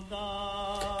जाते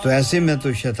तो ऐसे में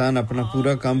तो शैतान अपना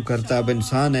पूरा काम करता है अब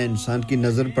इंसान है इंसान की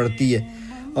नज़र पड़ती है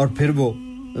और फिर वो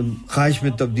ख्वाहिश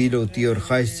में तब्दील होती है और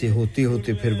ख्वाहिश से होते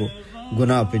होते फिर वो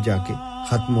गुनाह पे जाके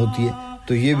ख़त्म होती है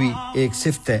तो ये भी एक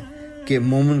सिफत है कि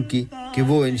मोमिन की कि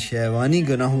वो इन शैवानी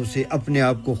गुनाहों से अपने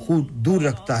आप को खूब दूर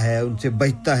रखता है उनसे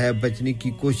बचता है बचने की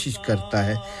कोशिश करता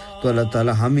है तो अल्लाह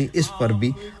ताला हमें इस पर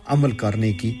भी अमल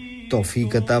करने की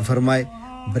तौफीक अता फरमाए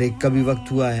ब्रेक का भी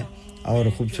वक्त हुआ है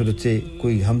और खूबसूरत से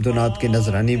कोई हमदनात के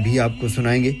नजराने भी आपको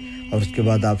सुनाएंगे और उसके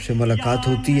बाद आपसे मुलाकात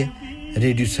होती है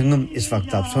रेडियो संगम इस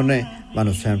वक्त आप सुन रहे हैं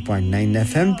 107.9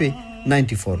 एफएम पे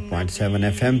 94.7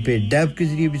 एफएम पे डैब के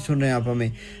जरिए भी सुन रहे हैं आप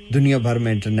हमें दुनिया भर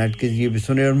में इंटरनेट के जरिए भी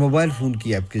सुन रहे हैं और मोबाइल फोन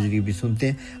की ऐप के जरिए भी सुनते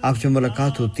हैं आपसे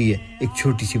मुलाकात होती है एक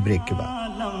छोटी सी ब्रेक के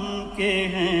बाद के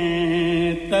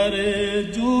हैं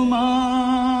तर्जुमा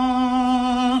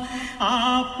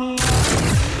आप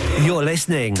You're You're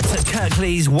listening to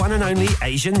Kirklees one and only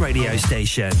Asian radio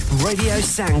station, Radio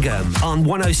Sangam on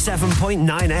 107.9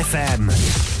 FM.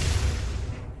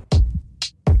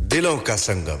 दिलों का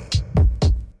संगम,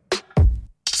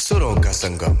 सुरों का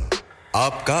संगम,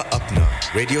 आपका अपना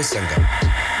radio Sangam.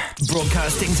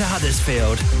 Broadcasting to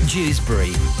Huddersfield,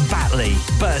 Dewsbury, Batley,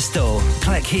 Birstall,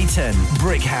 Cleckheaton,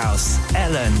 Brickhouse,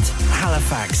 Elland,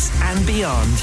 Halifax and beyond.